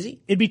too easy?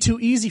 It'd be too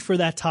easy for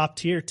that top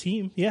tier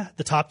team. Yeah,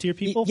 the top tier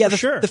people. Yeah, for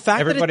sure. The fact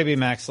everybody be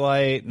max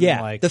light.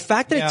 And the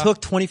fact that it took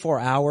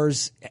 24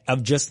 hours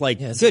of just like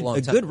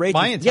a good raid.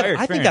 My entire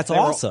I think that's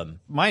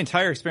awesome. My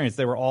entire experience,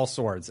 they were all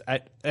swords.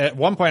 At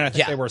one point, I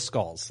think they were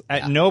skulls.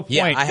 At no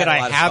point did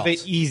I have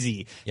it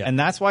easy. Yeah. And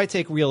that's why I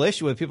take real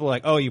issue with people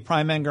like, oh, you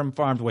Prime Engram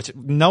farmed, which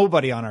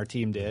nobody on our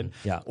team did.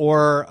 Yeah.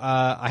 Or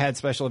I had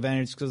special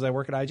advantages because I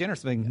work at IGN or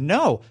something.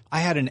 No, I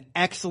had an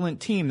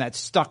excellent team that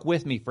stuck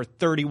with me for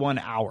 31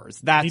 hours.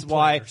 That's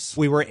why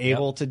we were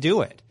able to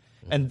do it.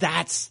 And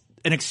that's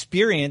an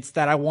experience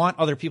that I want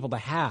other people to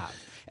have.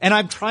 And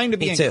I'm trying to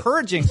be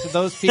encouraging to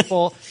those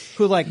people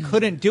who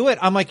couldn't do it.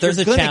 I'm like, you're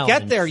going to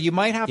get there. You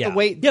might have to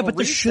wait. Yeah, but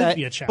there should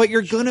be a challenge. But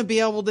you're going to be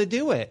able to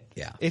do it.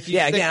 Yeah.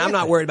 Again, I'm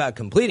not worried about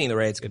completing the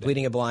raids,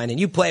 completing it blind. And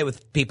you play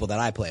with people that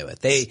I play with.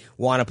 They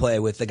want to play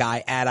with the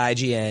guy at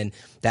IGN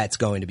that's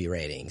going to be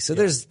raiding. So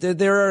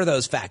there are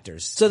those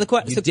factors. So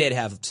you did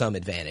have some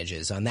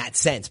advantages on that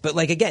sense. But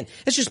again,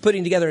 it's just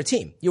putting together a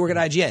team. You work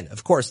at IGN.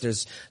 Of course,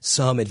 there's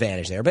some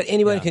advantage there. But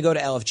anyone can go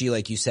to LFG,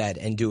 like you said,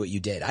 and do what you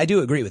did. I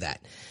do agree with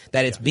that.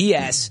 That it's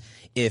BS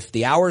if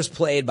the hours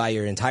played by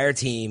your entire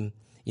team,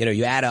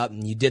 you add up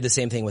and you did the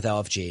same thing with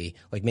LFG,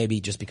 maybe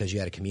just because you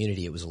had a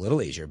community, it was a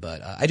little easier.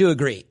 But I do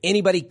agree.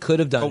 Anybody could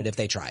have done it if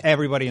they tried.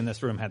 Everybody in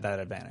this room had that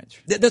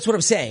advantage. That's what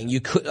I'm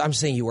saying. I'm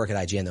saying you work at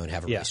IGN though and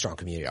have a really strong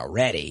community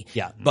already.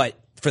 Yeah. But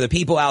for the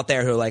people out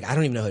there who are like, I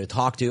don't even know who to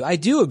talk to, I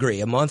do agree.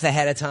 A month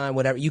ahead of time,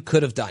 whatever, you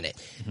could have done it.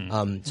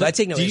 So I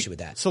take no issue with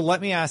that. So let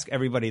me ask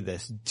everybody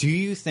this. Do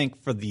you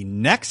think for the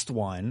next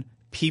one,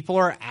 people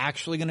are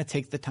actually going to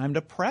take the time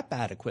to prep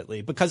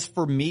adequately? Because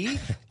for me,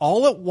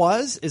 all it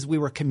was is we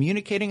were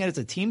communicating as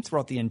a team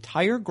throughout the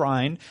entire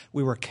grind.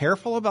 We were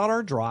careful about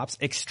our drops,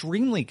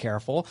 extremely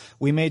careful.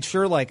 We made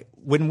sure,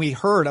 when we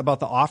heard about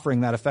the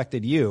offering that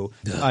affected you,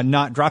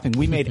 not dropping,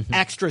 we made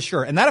extra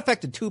sure. And that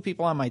affected 2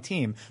 people on my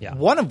team,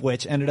 one of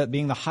which ended up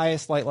being the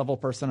highest light level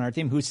person on our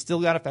team who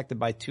still got affected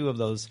by 2 of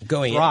those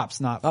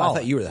drops, not falling. I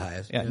thought you were the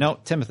highest. Yeah, no,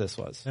 Timothus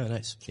was. Oh,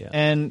 nice. Yeah.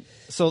 And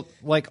so,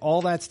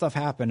 all that stuff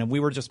happened, and we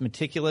were just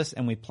meticulous,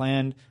 and we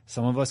planned.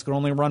 Some of us could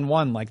only run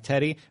 1, like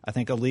Teddy. I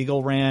think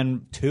Illegal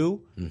ran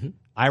 2. Mm-hmm.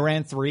 I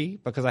ran 3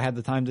 because I had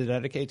the time to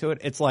dedicate to it.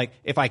 It's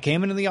if I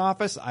came into the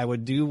office, I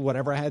would do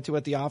whatever I had to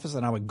at the office,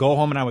 and I would go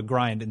home and I would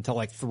grind until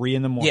 3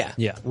 in the morning.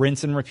 Yeah.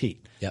 Rinse and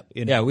repeat. Yep.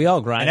 Yeah, we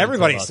all grind. And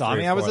everybody saw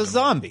me. I was a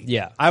zombie.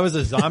 Yeah. I was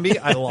a zombie.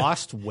 I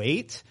lost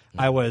weight.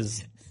 I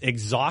was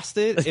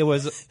exhausted. It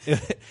was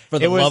for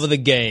the love of the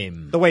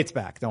game. The weight's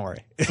back. Don't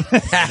worry. But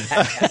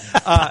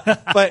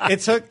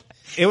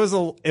it was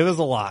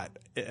a lot.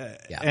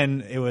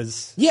 And it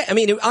was. Yeah,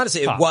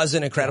 honestly, it was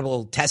an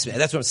incredible testament.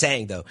 That's what I'm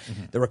saying, though.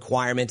 Mm-hmm. The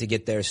requirement to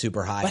get there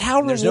super high. But how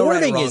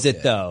rewarding is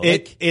it, though?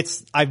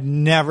 I've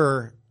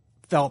never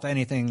felt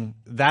anything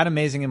that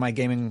amazing in my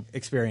gaming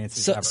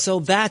experience ever.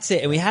 So that's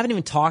it. And we haven't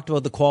even talked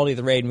about the quality of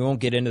the raid, and we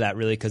won't get into that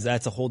really because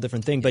that's a whole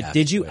different thing. But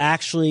did you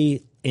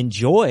actually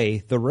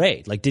enjoy the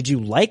raid? Did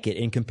you like it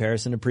in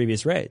comparison to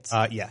previous raids?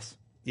 Yes.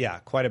 Yeah,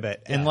 quite a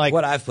bit. Yeah. And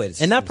what I've played.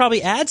 And that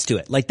probably adds to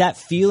it. That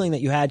feeling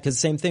that you had, because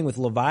same thing with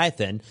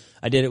Leviathan.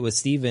 I did it with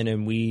Steven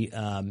and we,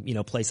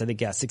 placed, I think,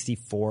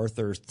 64th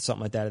or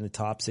something like that in the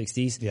top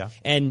 60s. Yeah.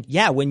 And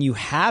when you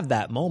have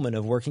that moment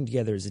of working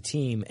together as a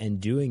team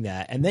and doing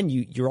that, and then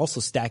you're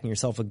also stacking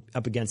yourself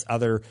up against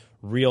other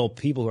real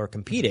people who are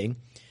competing,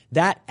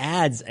 that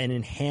adds and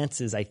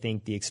enhances, I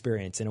think, the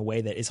experience in a way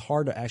that is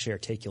hard to actually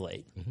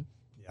articulate. Mm-hmm.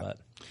 Yeah. But.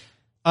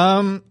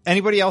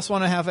 Anybody else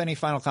want to have any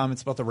final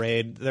comments about the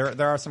raid?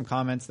 There are some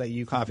comments that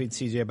you copied,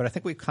 CJ, but I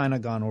think we've kind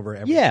of gone over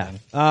everything.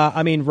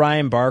 Yeah.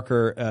 Ryan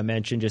Barker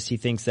mentioned he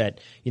thinks that,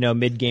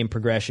 mid-game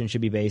progression should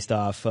be based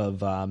off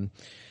of,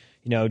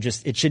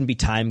 just it shouldn't be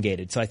time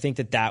gated. So I think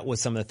that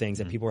was some of the things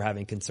that people were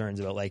having concerns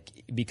about, like,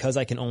 because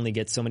I can only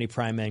get so many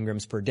prime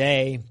engrams per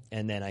day,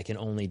 and then I can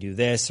only do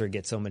this or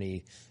get so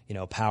many,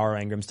 power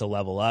engrams to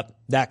level up.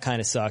 That kind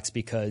of sucks,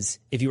 because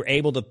if you were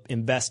able to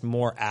invest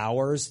more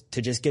hours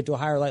to just get to a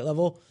higher light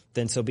level,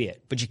 then so be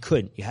it. But you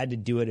couldn't. You had to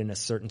do it in a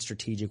certain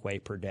strategic way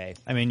per day.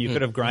 I mean, you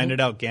could have grinded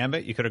out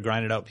Gambit. You could have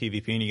grinded out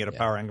PvP, and you get a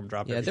power engram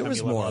drop every there time was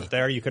you level more up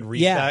there. You could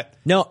reset. Yeah.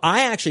 No,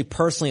 I actually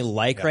personally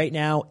like right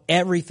now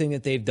everything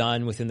that they've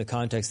done within the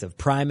context of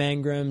prime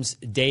engrams,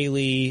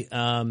 daily,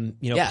 power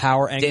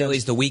engrams.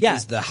 Dailies, the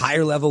weeklies, the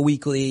higher level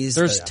weeklies.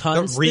 There's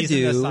tons the reason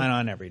to do. to sign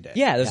on every day.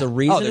 Yeah, there's a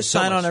reason to so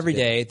sign on much every to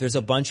do. day. There's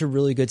a bunch of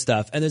really good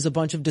stuff, and there's a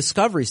bunch of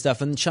discovery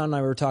stuff. And Sean and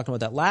I were talking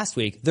about that last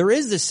week. There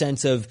is this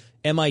sense of,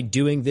 am I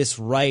doing this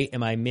right?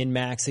 Am I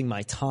min-maxing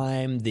my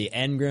time, the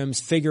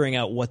engrams, figuring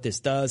out what this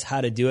does,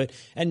 how to do it?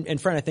 And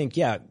Fran, I think,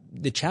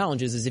 the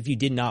challenge is if you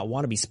did not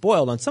want to be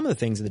spoiled on some of the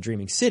things in the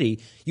Dreaming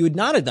City, you would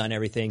not have done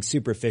everything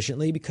super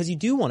efficiently, because you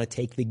do want to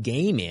take the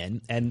game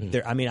in. And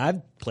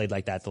I've played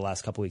like that the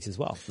last couple weeks as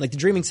well. Like, the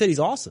Dreaming City's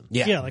awesome.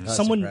 Yeah, like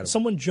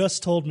someone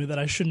just told me that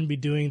I shouldn't be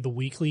doing the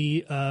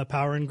weekly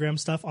power engram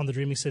stuff on the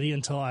Dreaming City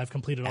until I've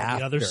completed all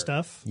the other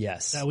stuff.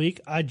 Yes. That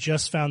week. I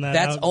just found that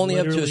That's out. only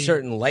up to a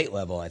certain light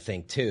level, I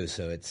think, too.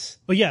 So it's.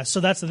 But yeah, so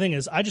that's the thing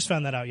is, I just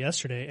found that out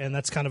yesterday, and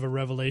that's kind of a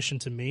revelation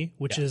to me,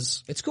 which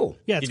is it's cool.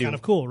 Yeah, it's kind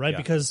of cool, right? Yeah.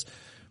 Because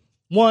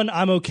one,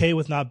 I'm okay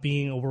with not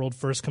being a world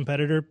first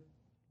competitor,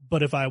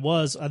 but if I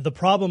was, the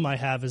problem I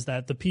have is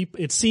that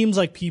it seems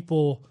like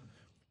people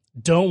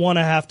don't want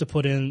to have to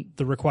put in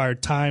the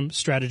required time,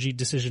 strategy,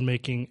 decision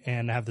making,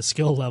 and have the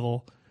skill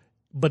level,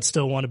 but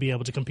still want to be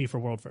able to compete for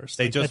world first.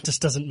 That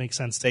just doesn't make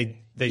sense to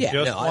me. They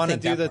just want to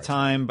do the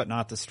time, but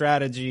not the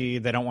strategy.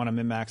 They don't want to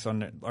min-max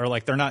on it, or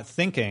like they're not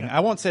thinking. I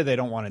won't say they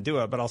don't want to do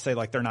it, but I'll say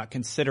like they're not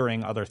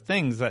considering other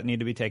things that need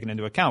to be taken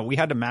into account. We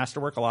had to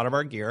masterwork a lot of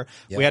our gear.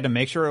 Yep. We had to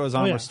make sure it was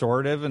on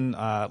restorative and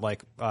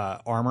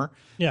armor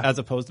as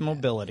opposed to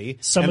mobility.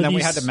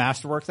 We had to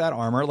masterwork that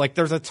armor. Like,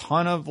 there's a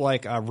ton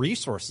of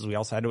resources we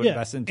also had to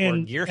invest into our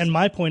gear. And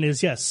my point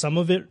is, yes, some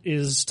of it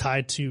is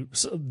tied to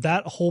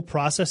that whole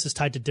process is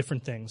tied to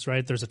different things,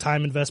 right? There's a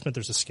time investment,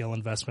 there's a skill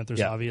investment, there's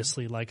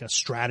obviously like a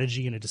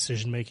strategy and a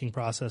decision-making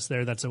process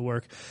there that's at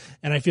work.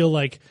 And I feel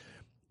like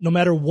no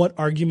matter what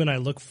argument I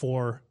look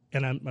for,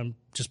 and I'm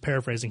just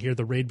paraphrasing here,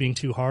 the raid being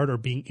too hard or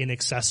being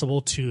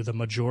inaccessible to the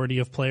majority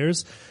of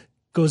players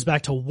goes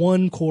back to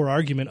one core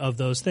argument of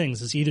those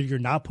things is either you're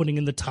not putting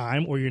in the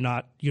time, or you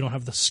don't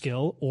have the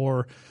skill,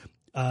 or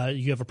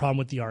you have a problem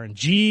with the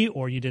RNG,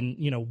 or you didn't,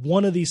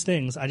 one of these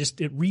things.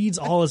 It reads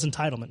all as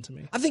entitlement to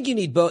me. I think you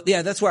need both.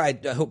 Yeah, that's where I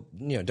hope,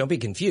 don't be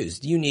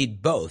confused. You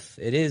need both.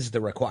 It is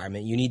the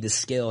requirement. You need the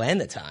skill and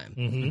the time.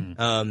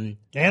 Mm-hmm. And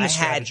the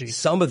strategy. I had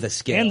some of the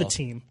skill. And the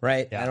team.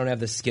 Right? Yeah. I don't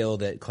have the skill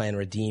that Clan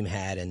Redeem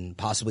had, and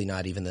possibly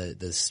not even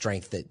the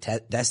strength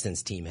that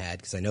Destin's team had,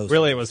 because I know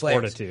really it was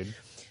fortitude.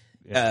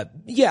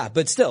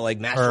 But still, like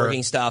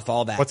masterworking stuff,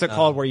 all that. What's it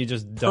called where you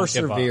just don't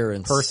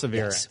perseverance. Give up?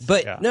 Perseverance. Yes.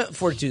 But no,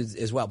 fortitude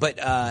as well. But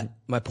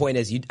my point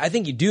is, I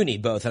think you do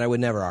need both, and I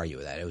would never argue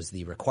with that. It was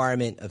the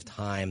requirement of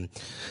time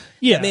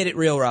that made it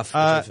real rough.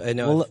 I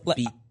know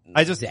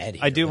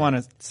I do want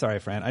to, sorry,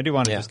 Fran, I do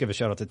want to just give a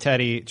shout out to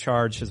Teddy,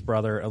 Charge, his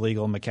brother,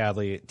 Illegal,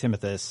 McCadley,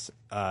 Timothus.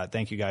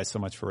 Thank you guys so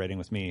much for raiding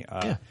with me.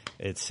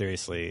 It's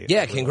seriously.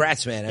 Yeah,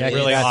 congrats, man.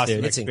 Really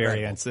awesome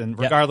experience. Incredible. And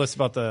regardless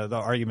about the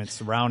arguments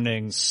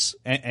surrounding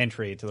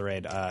entry to the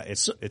raid,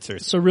 it's seriously.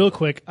 So real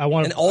quick, I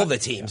want to. And all the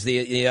teams,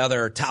 the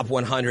other top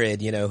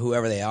 100,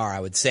 whoever they are,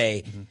 I would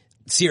say,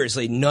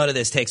 seriously, none of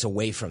this takes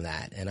away from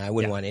that, and I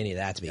wouldn't want any of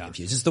that to be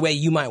confused. It's the way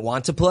you might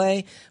want to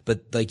play,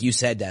 but like you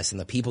said, Destin,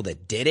 the people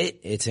that did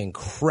it, it's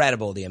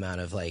incredible the amount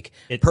of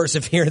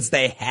perseverance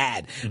they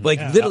had.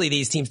 Literally,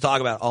 these teams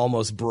talk about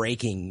almost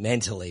breaking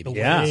mentally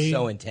because it's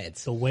so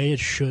intense. The way it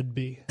should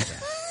be.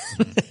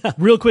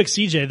 Real quick,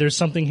 CJ, there's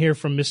something here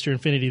from Mr.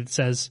 Infinity that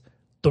says,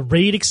 the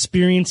raid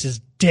experience is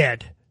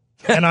dead,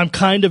 and I'm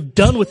kind of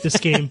done with this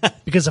game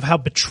because of how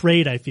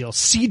betrayed I feel.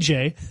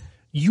 CJ,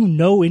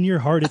 in your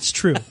heart it's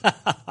true.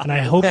 And I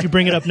hope you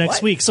bring it up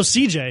next week. So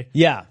CJ.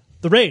 Yeah.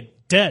 The raid,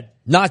 dead.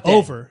 Not dead.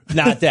 Over.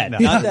 Not dead.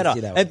 Not dead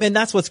at all. And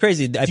that's what's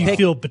crazy. Do you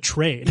feel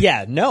betrayed?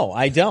 Yeah, no,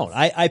 I don't.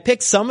 I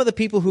picked some of the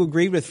people who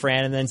agreed with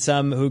Fran and then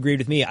some who agreed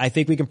with me. I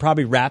think we can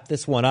probably wrap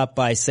this one up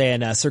by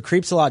saying, Sir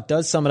Creeps-A-Lot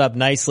does sum it up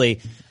nicely.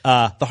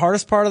 The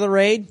hardest part of the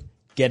raid,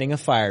 getting a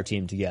fire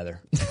team together.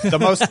 The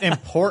most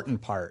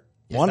important part.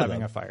 One of having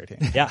them. a fire team.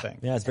 Yeah,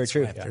 it's very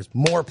true. If there's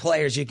more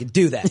players, you could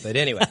do that. But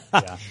anyway.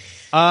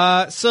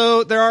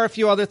 So there are a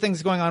few other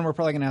things going on. We're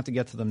probably going to have to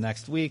get to them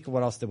next week.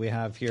 What else do we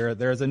have here?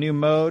 There's a new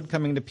mode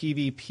coming to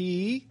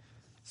PvP.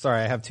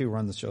 Sorry, I have two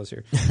run the shows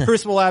here.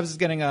 Crucible Labs is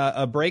getting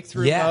a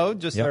breakthrough mode,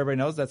 just so everybody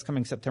knows. That's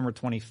coming September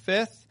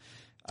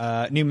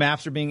 25th. New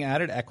maps are being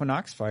added.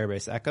 Equinox,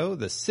 Firebase Echo,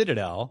 the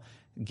Citadel,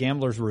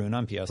 Gambler's Rune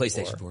on PS4.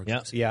 PlayStation 4.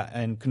 Yeah,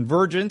 and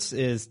Convergence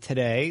is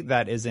today.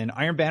 That is in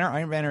Iron Banner.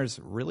 Iron Banner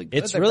is really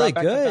good. It's really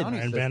good.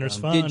 Iron Banner's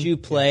fun. Did you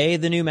play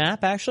the new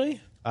map,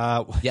 actually?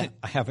 Yeah.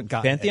 I haven't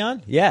gotten Pantheon?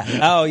 it. Yeah.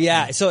 Oh,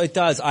 yeah. So it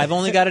does. I've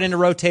only got it into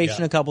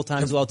rotation a couple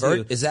times as well,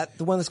 too. Is that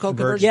the one that's called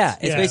Convergence? Yeah,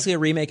 it's basically a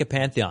remake of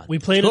Pantheon. We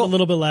played it a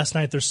little bit last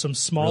night. There's some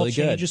small Really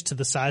good. changes to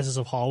the sizes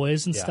of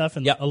hallways and stuff,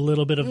 and a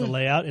little bit of the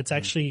layout. It's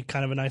actually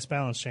kind of a nice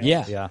balance change.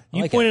 Yeah.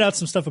 You pointed out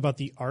some stuff about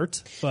the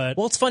art, but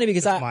well, it's funny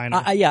because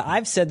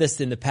I've said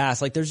this in the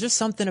past. Like, there's just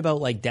something about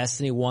like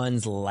Destiny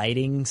 1's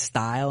lighting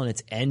style and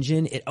its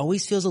engine. It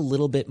always feels a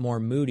little bit more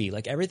moody.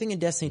 Like everything in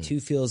Destiny 2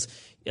 feels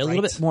a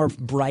little bit more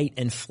bright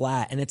and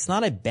flat, and it's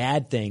not a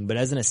bad thing, but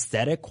as an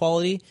aesthetic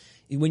quality,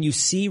 when you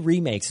see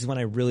remakes is when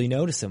I really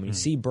notice them. When you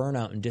see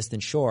Burnout and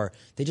Distant Shore,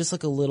 they just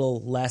look a little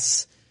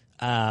less,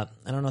 I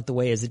don't know what the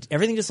way is.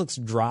 Everything just looks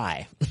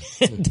dry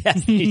in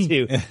Destiny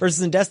 2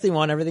 versus in Destiny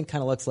 1, everything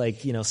kind of looks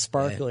like,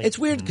 sparkly. It's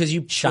weird because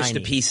you shiny. push to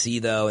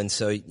PC though, and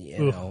so,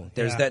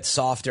 there's that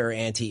softer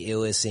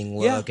anti-aliasing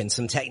look and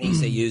some techniques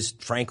they use,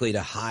 frankly,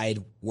 to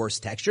hide worse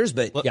textures,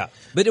 but it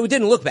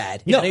didn't look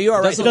bad. No, you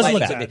are right. it doesn't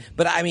look bad.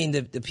 But I mean,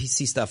 the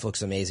PC stuff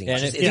looks amazing.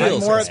 And It feels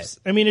feels more- nice.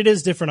 I mean, it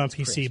is different on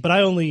PC, but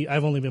I've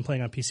only been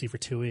playing on PC for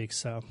 2 weeks,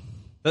 so.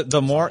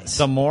 The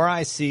more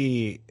I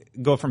see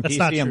go from That's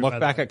not PC and true, look by the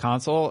back way. at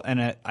console,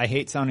 and I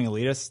hate sounding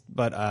elitist,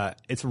 but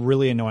it's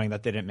really annoying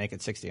that they didn't make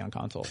it 60 on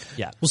console.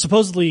 Yeah. Well,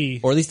 supposedly,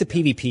 Or at least the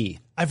PvP.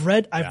 I've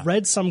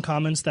read some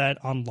comments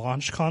that on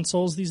launch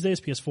consoles these days,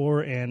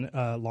 PS4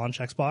 and launch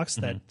Xbox,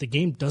 that the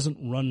game doesn't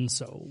run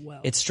so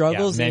well. It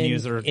struggles Yeah,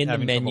 menus are in the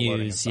having trouble loading and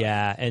menus,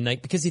 stuff. and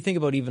like because you think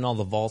about even all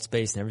the vault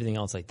space and everything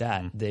else like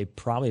that, they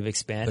probably have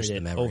expanded Push the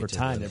it memory over to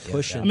time. the- They're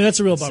pushing. I mean, that's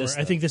a real the bummer.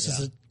 system.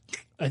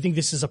 I think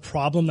this is a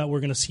problem that we're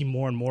going to see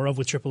more and more of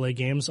with AAA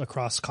games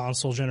across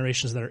console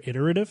generations that are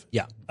iterative.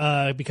 Yeah.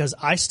 Because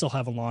I still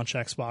have a launch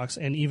Xbox,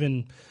 and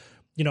even,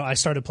 I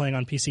started playing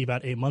on PC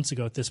about 8 months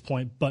ago at this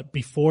point. But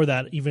before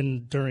that,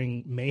 even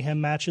during Mayhem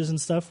matches and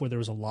stuff, where there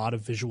was a lot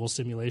of visual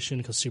simulation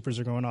because supers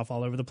are going off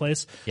all over the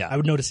place, I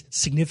would notice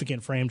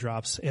significant frame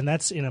drops, and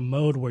that's in a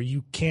mode where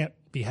you can't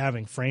be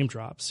having frame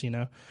drops.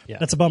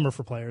 That's a bummer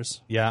for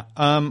players. Yeah.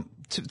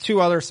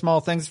 Two other small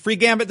things. Free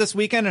Gambit this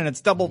weekend, and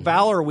it's Double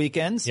Valor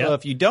weekend. So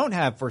if you don't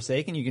have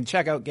Forsaken, you can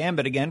check out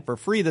Gambit again for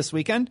free this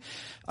weekend.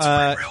 It's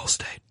free real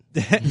estate.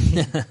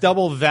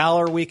 Double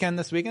Valor weekend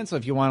this weekend. So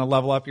if you want to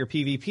level up your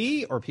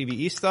PvP or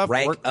PvE stuff,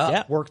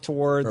 work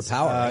towards For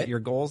power, right? your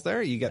goals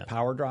there. You get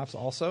power drops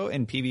also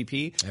in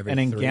PvP, Every and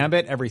in 3.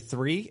 Gambit every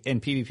 3,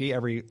 in PvP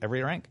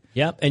every rank.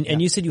 Yep.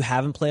 And you said you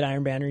haven't played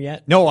Iron Banner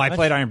yet? No, I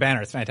played Iron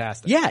Banner. It's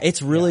fantastic. Yeah,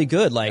 it's really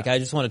good. Like I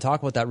just want to talk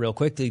about that real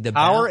quickly. The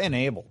Power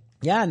enable.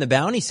 Yeah, and the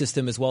bounty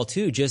system as well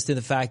too. Just in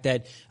the fact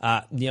that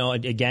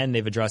again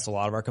they've addressed a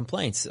lot of our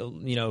complaints.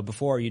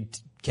 Before you'd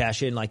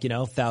cash in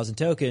 1,000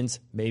 tokens,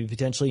 maybe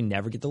potentially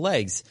never get the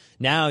legs.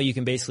 Now you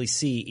can basically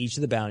see each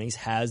of the bounties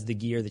has the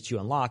gear that you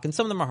unlock, and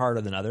some of them are harder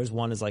than others.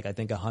 One is I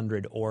think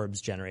 100 orbs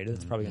generated.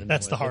 That's probably going to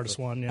That's the hardest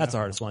one. Yeah. That's the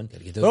hardest one.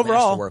 Get those But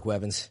overall, masterwork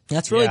weapons.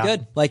 that's really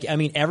good.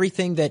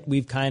 Everything that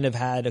we've kind of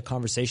had a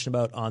conversation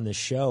about on this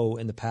show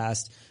in the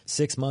past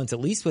 6 months, at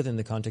least within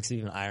the context of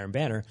even Iron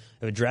Banner,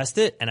 have addressed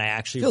it, and I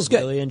actually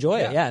really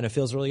enjoy it. Yeah, and it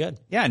feels really good.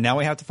 Yeah, now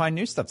we have to find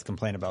new stuff to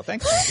complain about.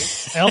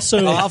 Thanks. I'll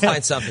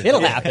find something.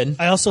 It'll happen.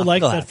 I also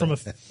like that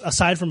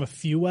aside from a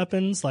few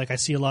weapons, I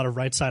see a lot of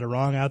Right Side of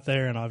Wrong out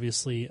there, and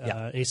obviously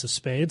Ace of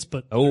Spades,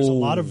 but there's a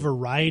lot of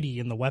variety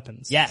in the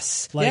weapons.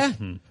 Yes.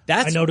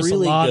 I noticed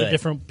really a lot good. of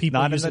different people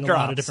Not in using the a lot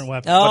of drops. different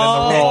weapons.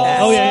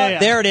 Oh, yeah.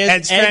 There it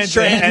is. Edge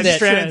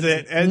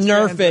transit.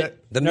 Nerf it.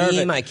 The Nerf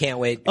meme, it. I can't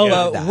wait.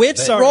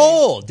 Which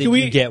roll did Can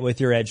we- you get with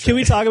your edge? Can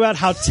we talk about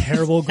how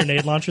terrible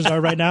grenade launchers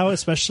are right now,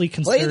 especially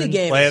considering Play the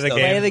game. Play the still.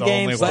 game. Play the It's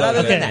game. only But one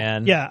other than thing.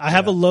 that, Yeah, I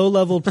have a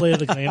low-level play of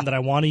the game that I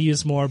want to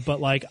use more, but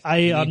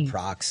need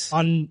procs.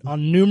 on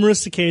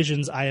numerous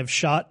occasions I have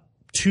shot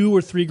 2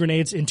 or 3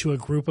 grenades into a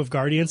group of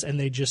guardians, and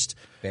they just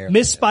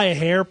miss by a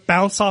hair,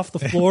 bounce off the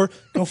floor,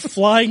 go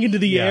flying into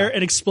the air,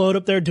 and explode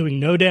up there, doing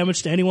no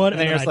damage to anyone. And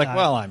then you're just I like, die.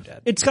 well, I'm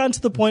dead. It's gotten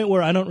to the point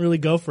where I don't really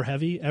go for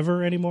heavy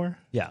ever anymore.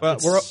 Yeah. Well,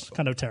 It's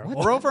kind of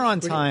terrible. We're over on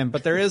time,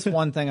 but there is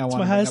one thing I want to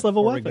my bring highest up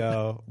level before we weapon.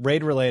 go.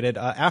 Raid related.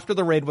 After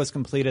the raid was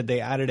completed,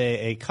 they added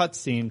a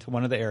cutscene to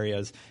one of the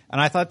areas,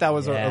 and I thought that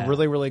was a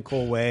really, really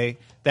cool way.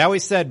 They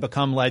always said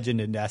become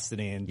legend in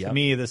Destiny, and to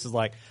me, this is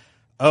like,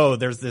 oh,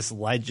 there's this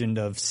legend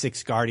of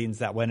 6 Guardians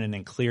that went in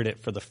and cleared it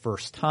for the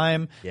first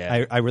time.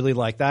 Yeah. I really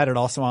like that. It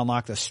also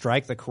unlocked a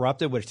Strike the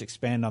Corrupted, which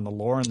expanded on the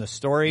lore and the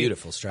story.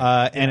 Beautiful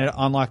strike. And it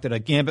unlocked a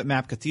Gambit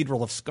map,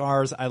 Cathedral of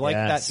Scars. I like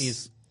that Yes.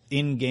 these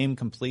in-game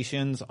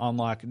completions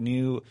unlock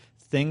new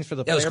things for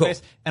the That was player cool.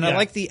 base. And I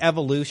like the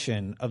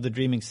evolution of the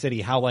Dreaming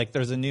City, how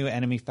there's a new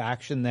enemy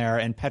faction there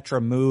and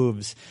Petra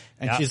moves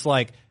and she's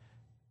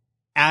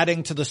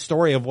adding to the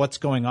story of what's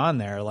going on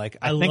there. I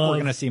think we're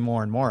going to see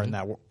more and more in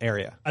that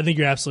area. I think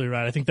you're absolutely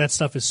right. I think that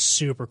stuff is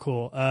super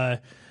cool.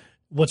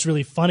 What's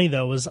really funny,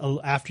 though, was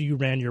after you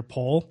ran your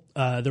poll,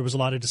 there was a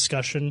lot of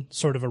discussion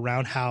sort of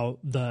around how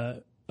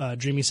the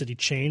Dreaming City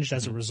changed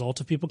as a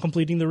result of people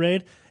completing the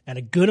raid. And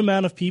a good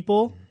amount of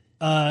people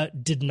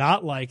did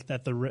not like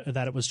that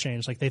that it was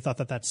changed. Like they thought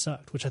that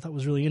sucked, which I thought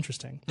was really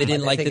interesting. They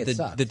didn't like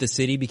that the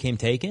city became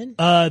taken?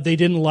 They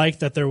didn't like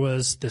that there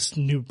was this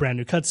brand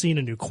new cutscene,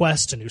 a new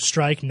quest, a new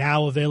strike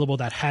now available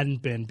that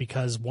hadn't been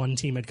because one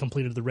team had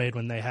completed the raid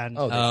when they hadn't.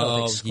 Oh, they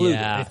felt excluded.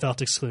 Yeah. They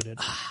felt excluded,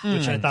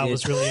 which I thought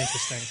was really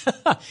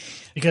interesting.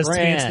 Because to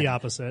me, it's the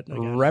opposite.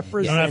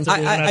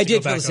 I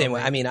did feel the same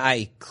way. I mean,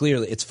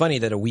 it's funny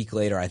that a week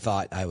later I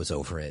thought I was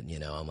over it.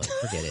 I'm like,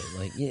 forget it.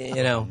 Like,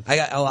 I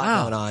got a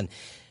lot going on.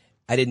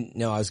 I didn't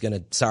know I was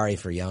sorry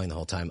for yelling the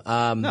whole time.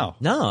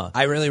 No.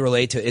 I really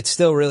relate to it. It's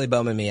still really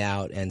bumming me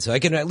out. And so I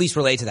can at least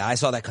relate to that. I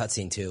saw that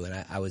cutscene too. And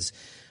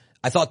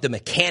I thought the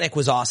mechanic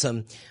was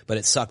awesome, but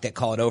it sucked at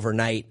Call It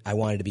Overnight. I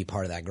wanted to be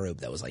part of that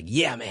group that was like,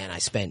 yeah, man, I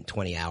spent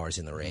 20 hours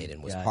in the raid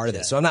and was part of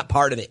this. So I'm not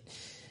part of it.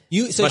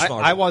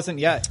 I wasn't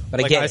yet.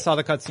 But I saw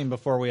the cutscene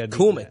before we had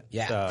cool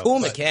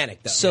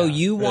mechanic though. So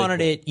you wanted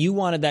really you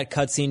wanted that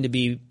cutscene to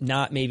be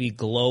not maybe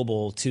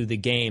global to the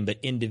game, but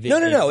individual.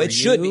 No. It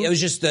should be. It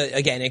was just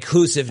again,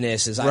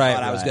 inclusiveness. I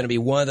thought I was going to be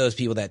one of those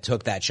people that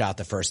took that shot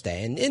the first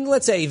day, and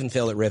let's say I even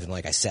failed at Riven.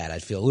 Like I said,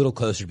 I'd feel a little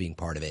closer to being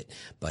part of it.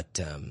 But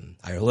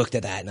I looked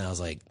at that and I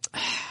was like.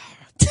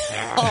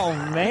 Oh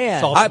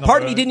man!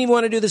 Part of me didn't even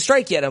want to do the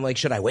strike yet. I'm like,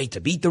 should I wait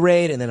to beat the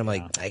raid? And then I'm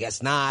like, I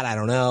guess not. I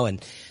don't know.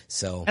 And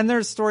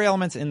there's story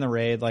elements in the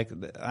raid. Like,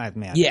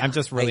 I'm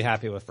just really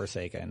happy with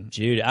Forsaken.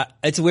 Dude,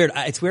 it's weird.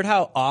 It's weird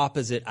how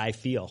opposite I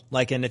feel.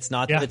 Like, and it's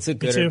not that it's a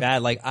good or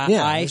bad. Like,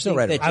 I think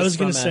that I was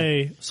going to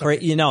say,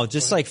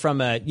 just like from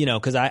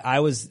because I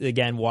was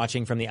again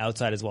watching from the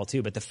outside as well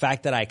too. But the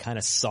fact that I kind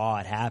of saw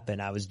it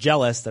happen, I was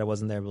jealous that I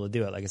wasn't able to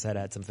do it. Like I said,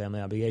 I had some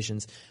family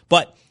obligations,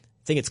 but.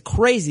 I think it's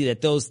crazy that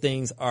those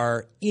things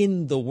are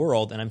in the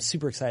world, and I'm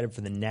super excited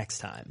for the next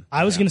time.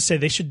 I was going to say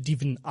they should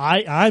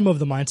I'm of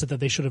the mindset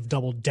that they should have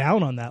doubled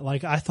down on that.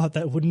 Like, I thought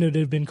that wouldn't it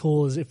have been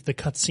cool as if the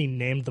cutscene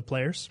named the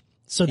players?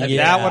 So that would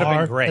have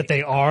been great. That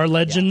they are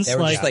legends. Yeah,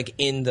 they were just like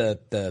in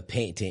the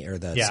painting or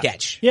the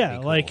sketch. Yeah,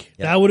 cool.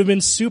 That would have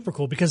been super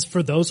cool because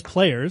for those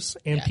players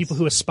and people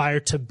who aspire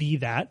to be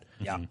that,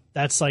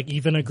 that's like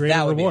even a greater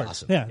reward. Be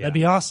awesome. Yeah, that'd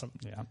be awesome.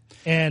 Yeah.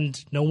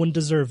 And no one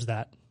deserves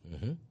that.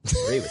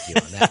 Agree with you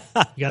on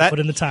that. You got to put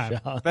in the time.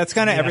 That's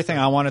kind of everything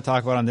I want to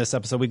talk about on this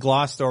episode. We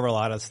glossed over a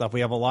lot of stuff. We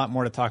have a lot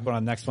more to talk about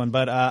on the next one.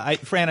 But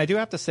Fran, I do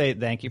have to say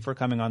thank you for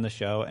coming on the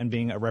show and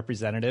being a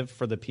representative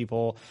for the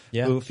people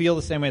who feel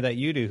the same way that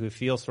you do, who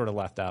feel sort of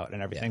left out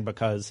and everything.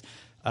 Because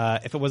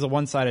if it was a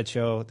one-sided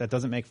show, that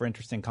doesn't make for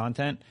interesting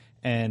content.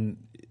 And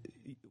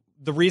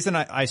the reason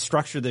I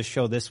structure this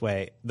show this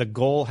way, the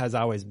goal has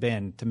always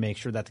been to make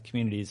sure that the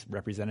community is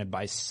represented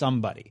by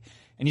somebody.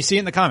 And you see it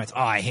in the comments,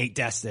 I hate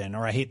Destin,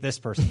 or I hate this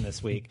person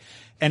this week.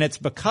 And it's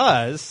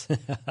because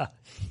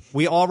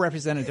we all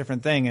represent a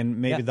different thing, and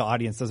maybe the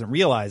audience doesn't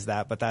realize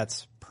that, but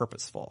that's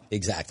purposeful.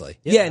 Exactly.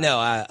 It's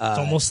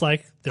almost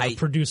like there are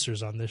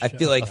producers on this show. I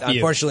feel like,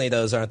 unfortunately,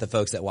 those aren't the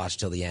folks that watch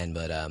till the end,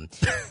 but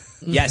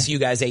yes, you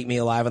guys ate me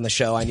alive on the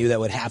show. I knew that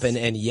would happen,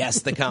 and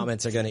yes, the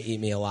comments are going to eat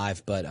me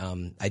alive, but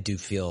I do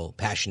feel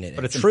passionate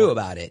and true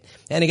about it.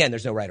 And again,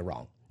 there's no right or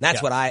wrong.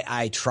 That's what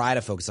I try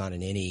to focus on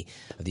in any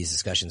of these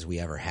discussions we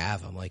ever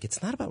have. I'm like,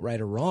 it's not about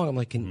right or wrong. I'm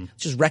like,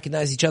 just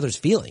recognize each other's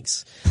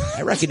feelings.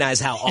 I recognize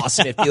how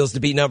awesome it feels to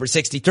be number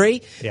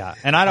 63. Yeah.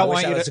 And I don't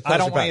want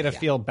you to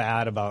feel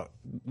bad about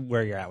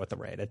where you're at with the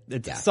raid.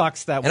 It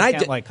sucks that we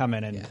can't come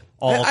in and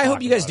I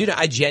hope you guys do.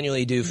 I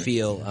genuinely do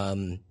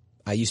feel,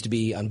 I used to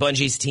be on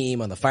Bungie's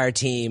team, on the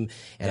Fireteam,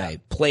 and I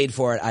played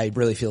for it. I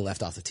really feel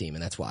left off the team,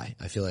 and that's why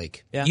I feel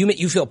like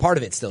you feel part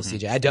of it still,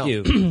 CJ. I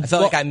don't. I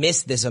felt like I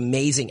missed this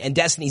amazing, and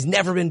Destiny's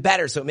never been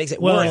better, so it makes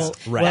it worse.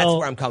 That's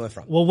where I'm coming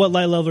from. Well, what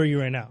light level are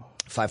you right now?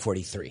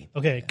 543.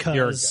 Okay,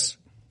 because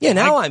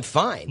now I'm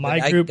fine.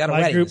 My group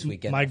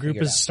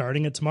is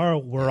starting it tomorrow.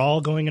 We're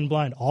all going in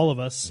blind, all of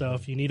us. So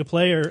if you need a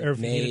player or if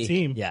you need a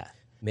team,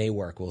 may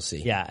work. We'll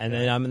see. Yeah, and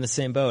then I'm in the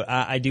same boat.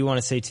 I do want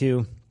to say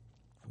too.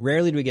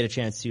 Rarely do we get a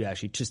chance to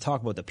actually just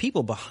talk about the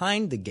people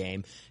behind the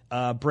game.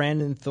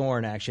 Brandon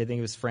Thorne, actually, I think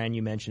it was Fran,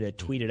 you mentioned it,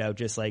 tweeted out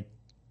just like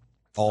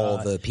all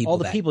the people.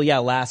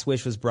 Last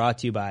Wish was brought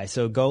to you by.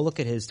 So go look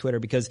at his Twitter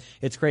because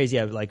it's crazy.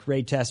 You have like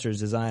raid testers,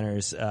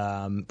 designers,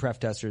 pref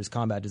testers,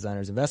 combat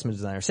designers, investment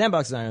designers,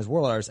 sandbox designers,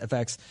 world artists,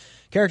 FX,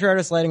 character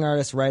artists, lighting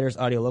artists, writers,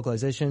 audio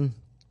localization,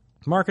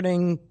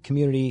 marketing,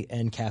 community,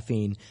 and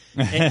caffeine.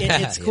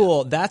 And it's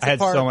cool. That's I had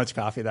so much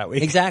coffee that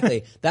week.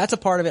 Exactly. That's a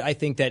part of it. I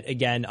think that,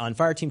 again, on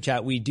Fireteam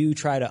Chat, we do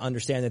try to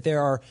understand that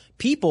there are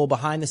people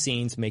behind the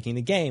scenes making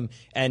the game.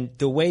 And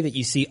the way that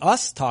you see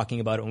us talking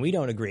about it when we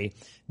don't agree,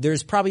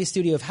 there's probably a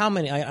studio of how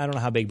many, I don't know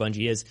how big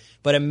Bungie is,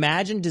 but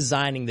imagine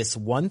designing this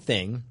one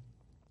thing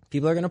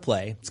people are going to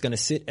play. It's going to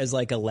sit as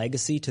like a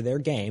legacy to their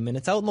game, and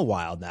it's out in the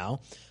wild now.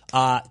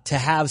 To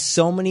have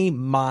so many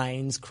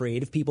minds,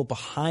 creative people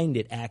behind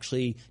it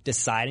actually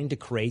deciding to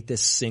create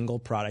this single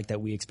product that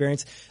we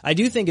experience. I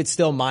do think it's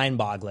still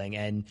mind-boggling,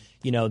 and,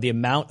 the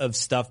amount of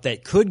stuff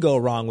that could go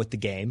wrong with the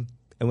game.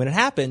 And when it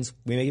happens,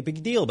 we make a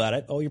big deal about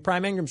it. Oh, your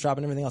Prime Engram's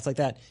dropping and everything else like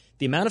that.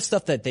 The amount of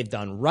stuff that they've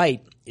done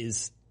right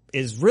is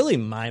really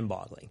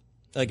mind-boggling.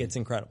 Like, it's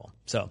incredible.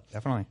 So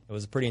definitely, it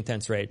was a pretty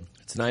intense raid.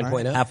 It's 9.0.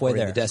 Right. Halfway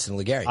there. The Destiny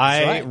Legary.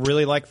 I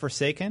really like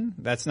Forsaken.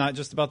 That's not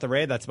just about the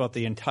raid. That's about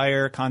the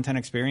entire content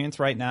experience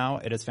right now.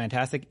 It is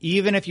fantastic.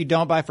 Even if you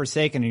don't buy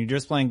Forsaken and you're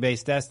just playing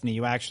base Destiny,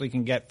 you actually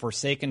can get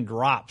Forsaken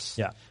drops.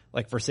 Yeah.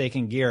 Like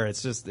Forsaken gear.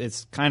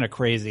 It's kind of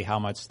crazy how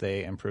much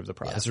they improve the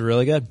product. It's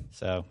really good.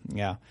 So,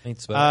 yeah.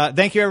 Thanks,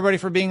 thank you everybody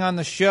for being on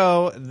the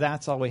show.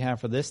 That's all we have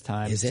for this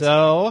time. Is it?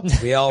 So,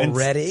 we all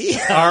ready?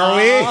 Are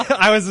we?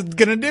 I was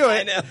gonna do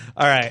it. I know.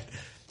 All right.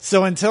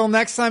 So until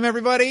next time,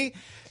 everybody,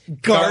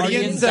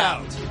 Guardians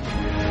out.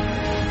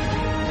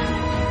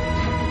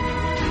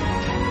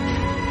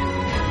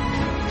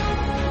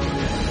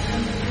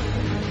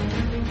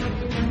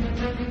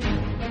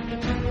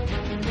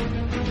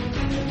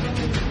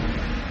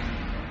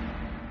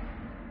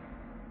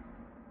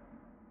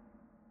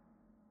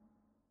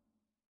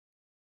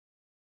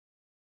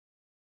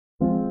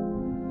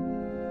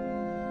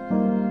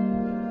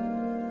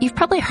 You've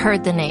probably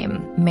heard the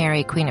name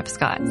Mary, Queen of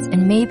Scots,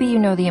 and maybe you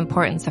know the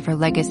importance of her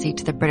legacy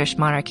to the British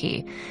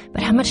monarchy.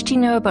 But how much do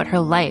you know about her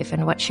life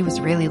and what she was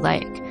really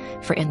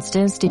like? For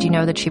instance, did you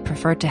know that she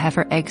preferred to have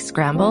her eggs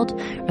scrambled,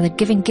 or that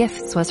giving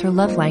gifts was her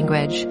love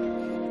language?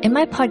 In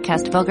my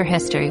podcast, Vulgar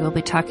History, we'll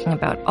be talking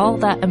about all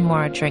that and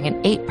more during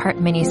an 8-part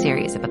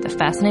miniseries about the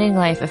fascinating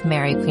life of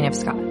Mary, Queen of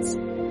Scots.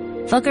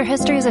 Vulgar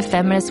History is a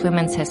feminist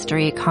women's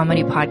history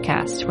comedy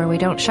podcast where we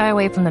don't shy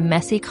away from the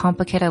messy,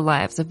 complicated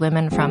lives of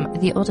women from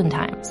the olden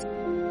times.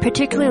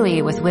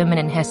 Particularly with women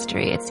in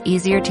history, it's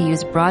easier to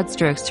use broad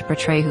strokes to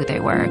portray who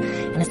they were,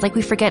 and it's like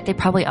we forget they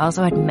probably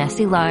also had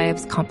messy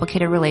lives,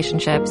 complicated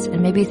relationships,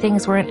 and maybe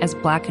things weren't as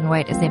black and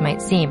white as they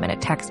might seem in a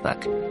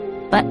textbook.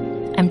 But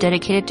I'm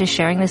dedicated to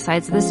sharing the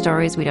sides of the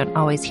stories we don't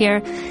always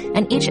hear,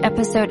 and each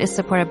episode is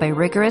supported by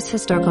rigorous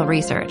historical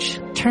research.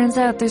 Turns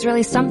out there's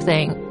really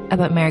something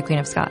about Mary, Queen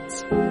of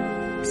Scots.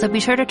 So be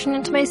sure to tune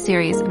into my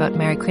series about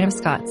Mary, Queen of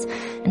Scots,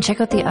 and check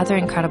out the other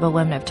incredible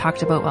women I've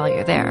talked about while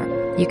you're there.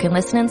 You can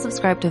listen and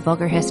subscribe to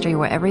Vulgar History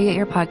wherever you get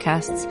your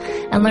podcasts,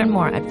 and learn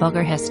more at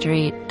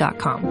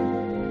vulgarhistory.com.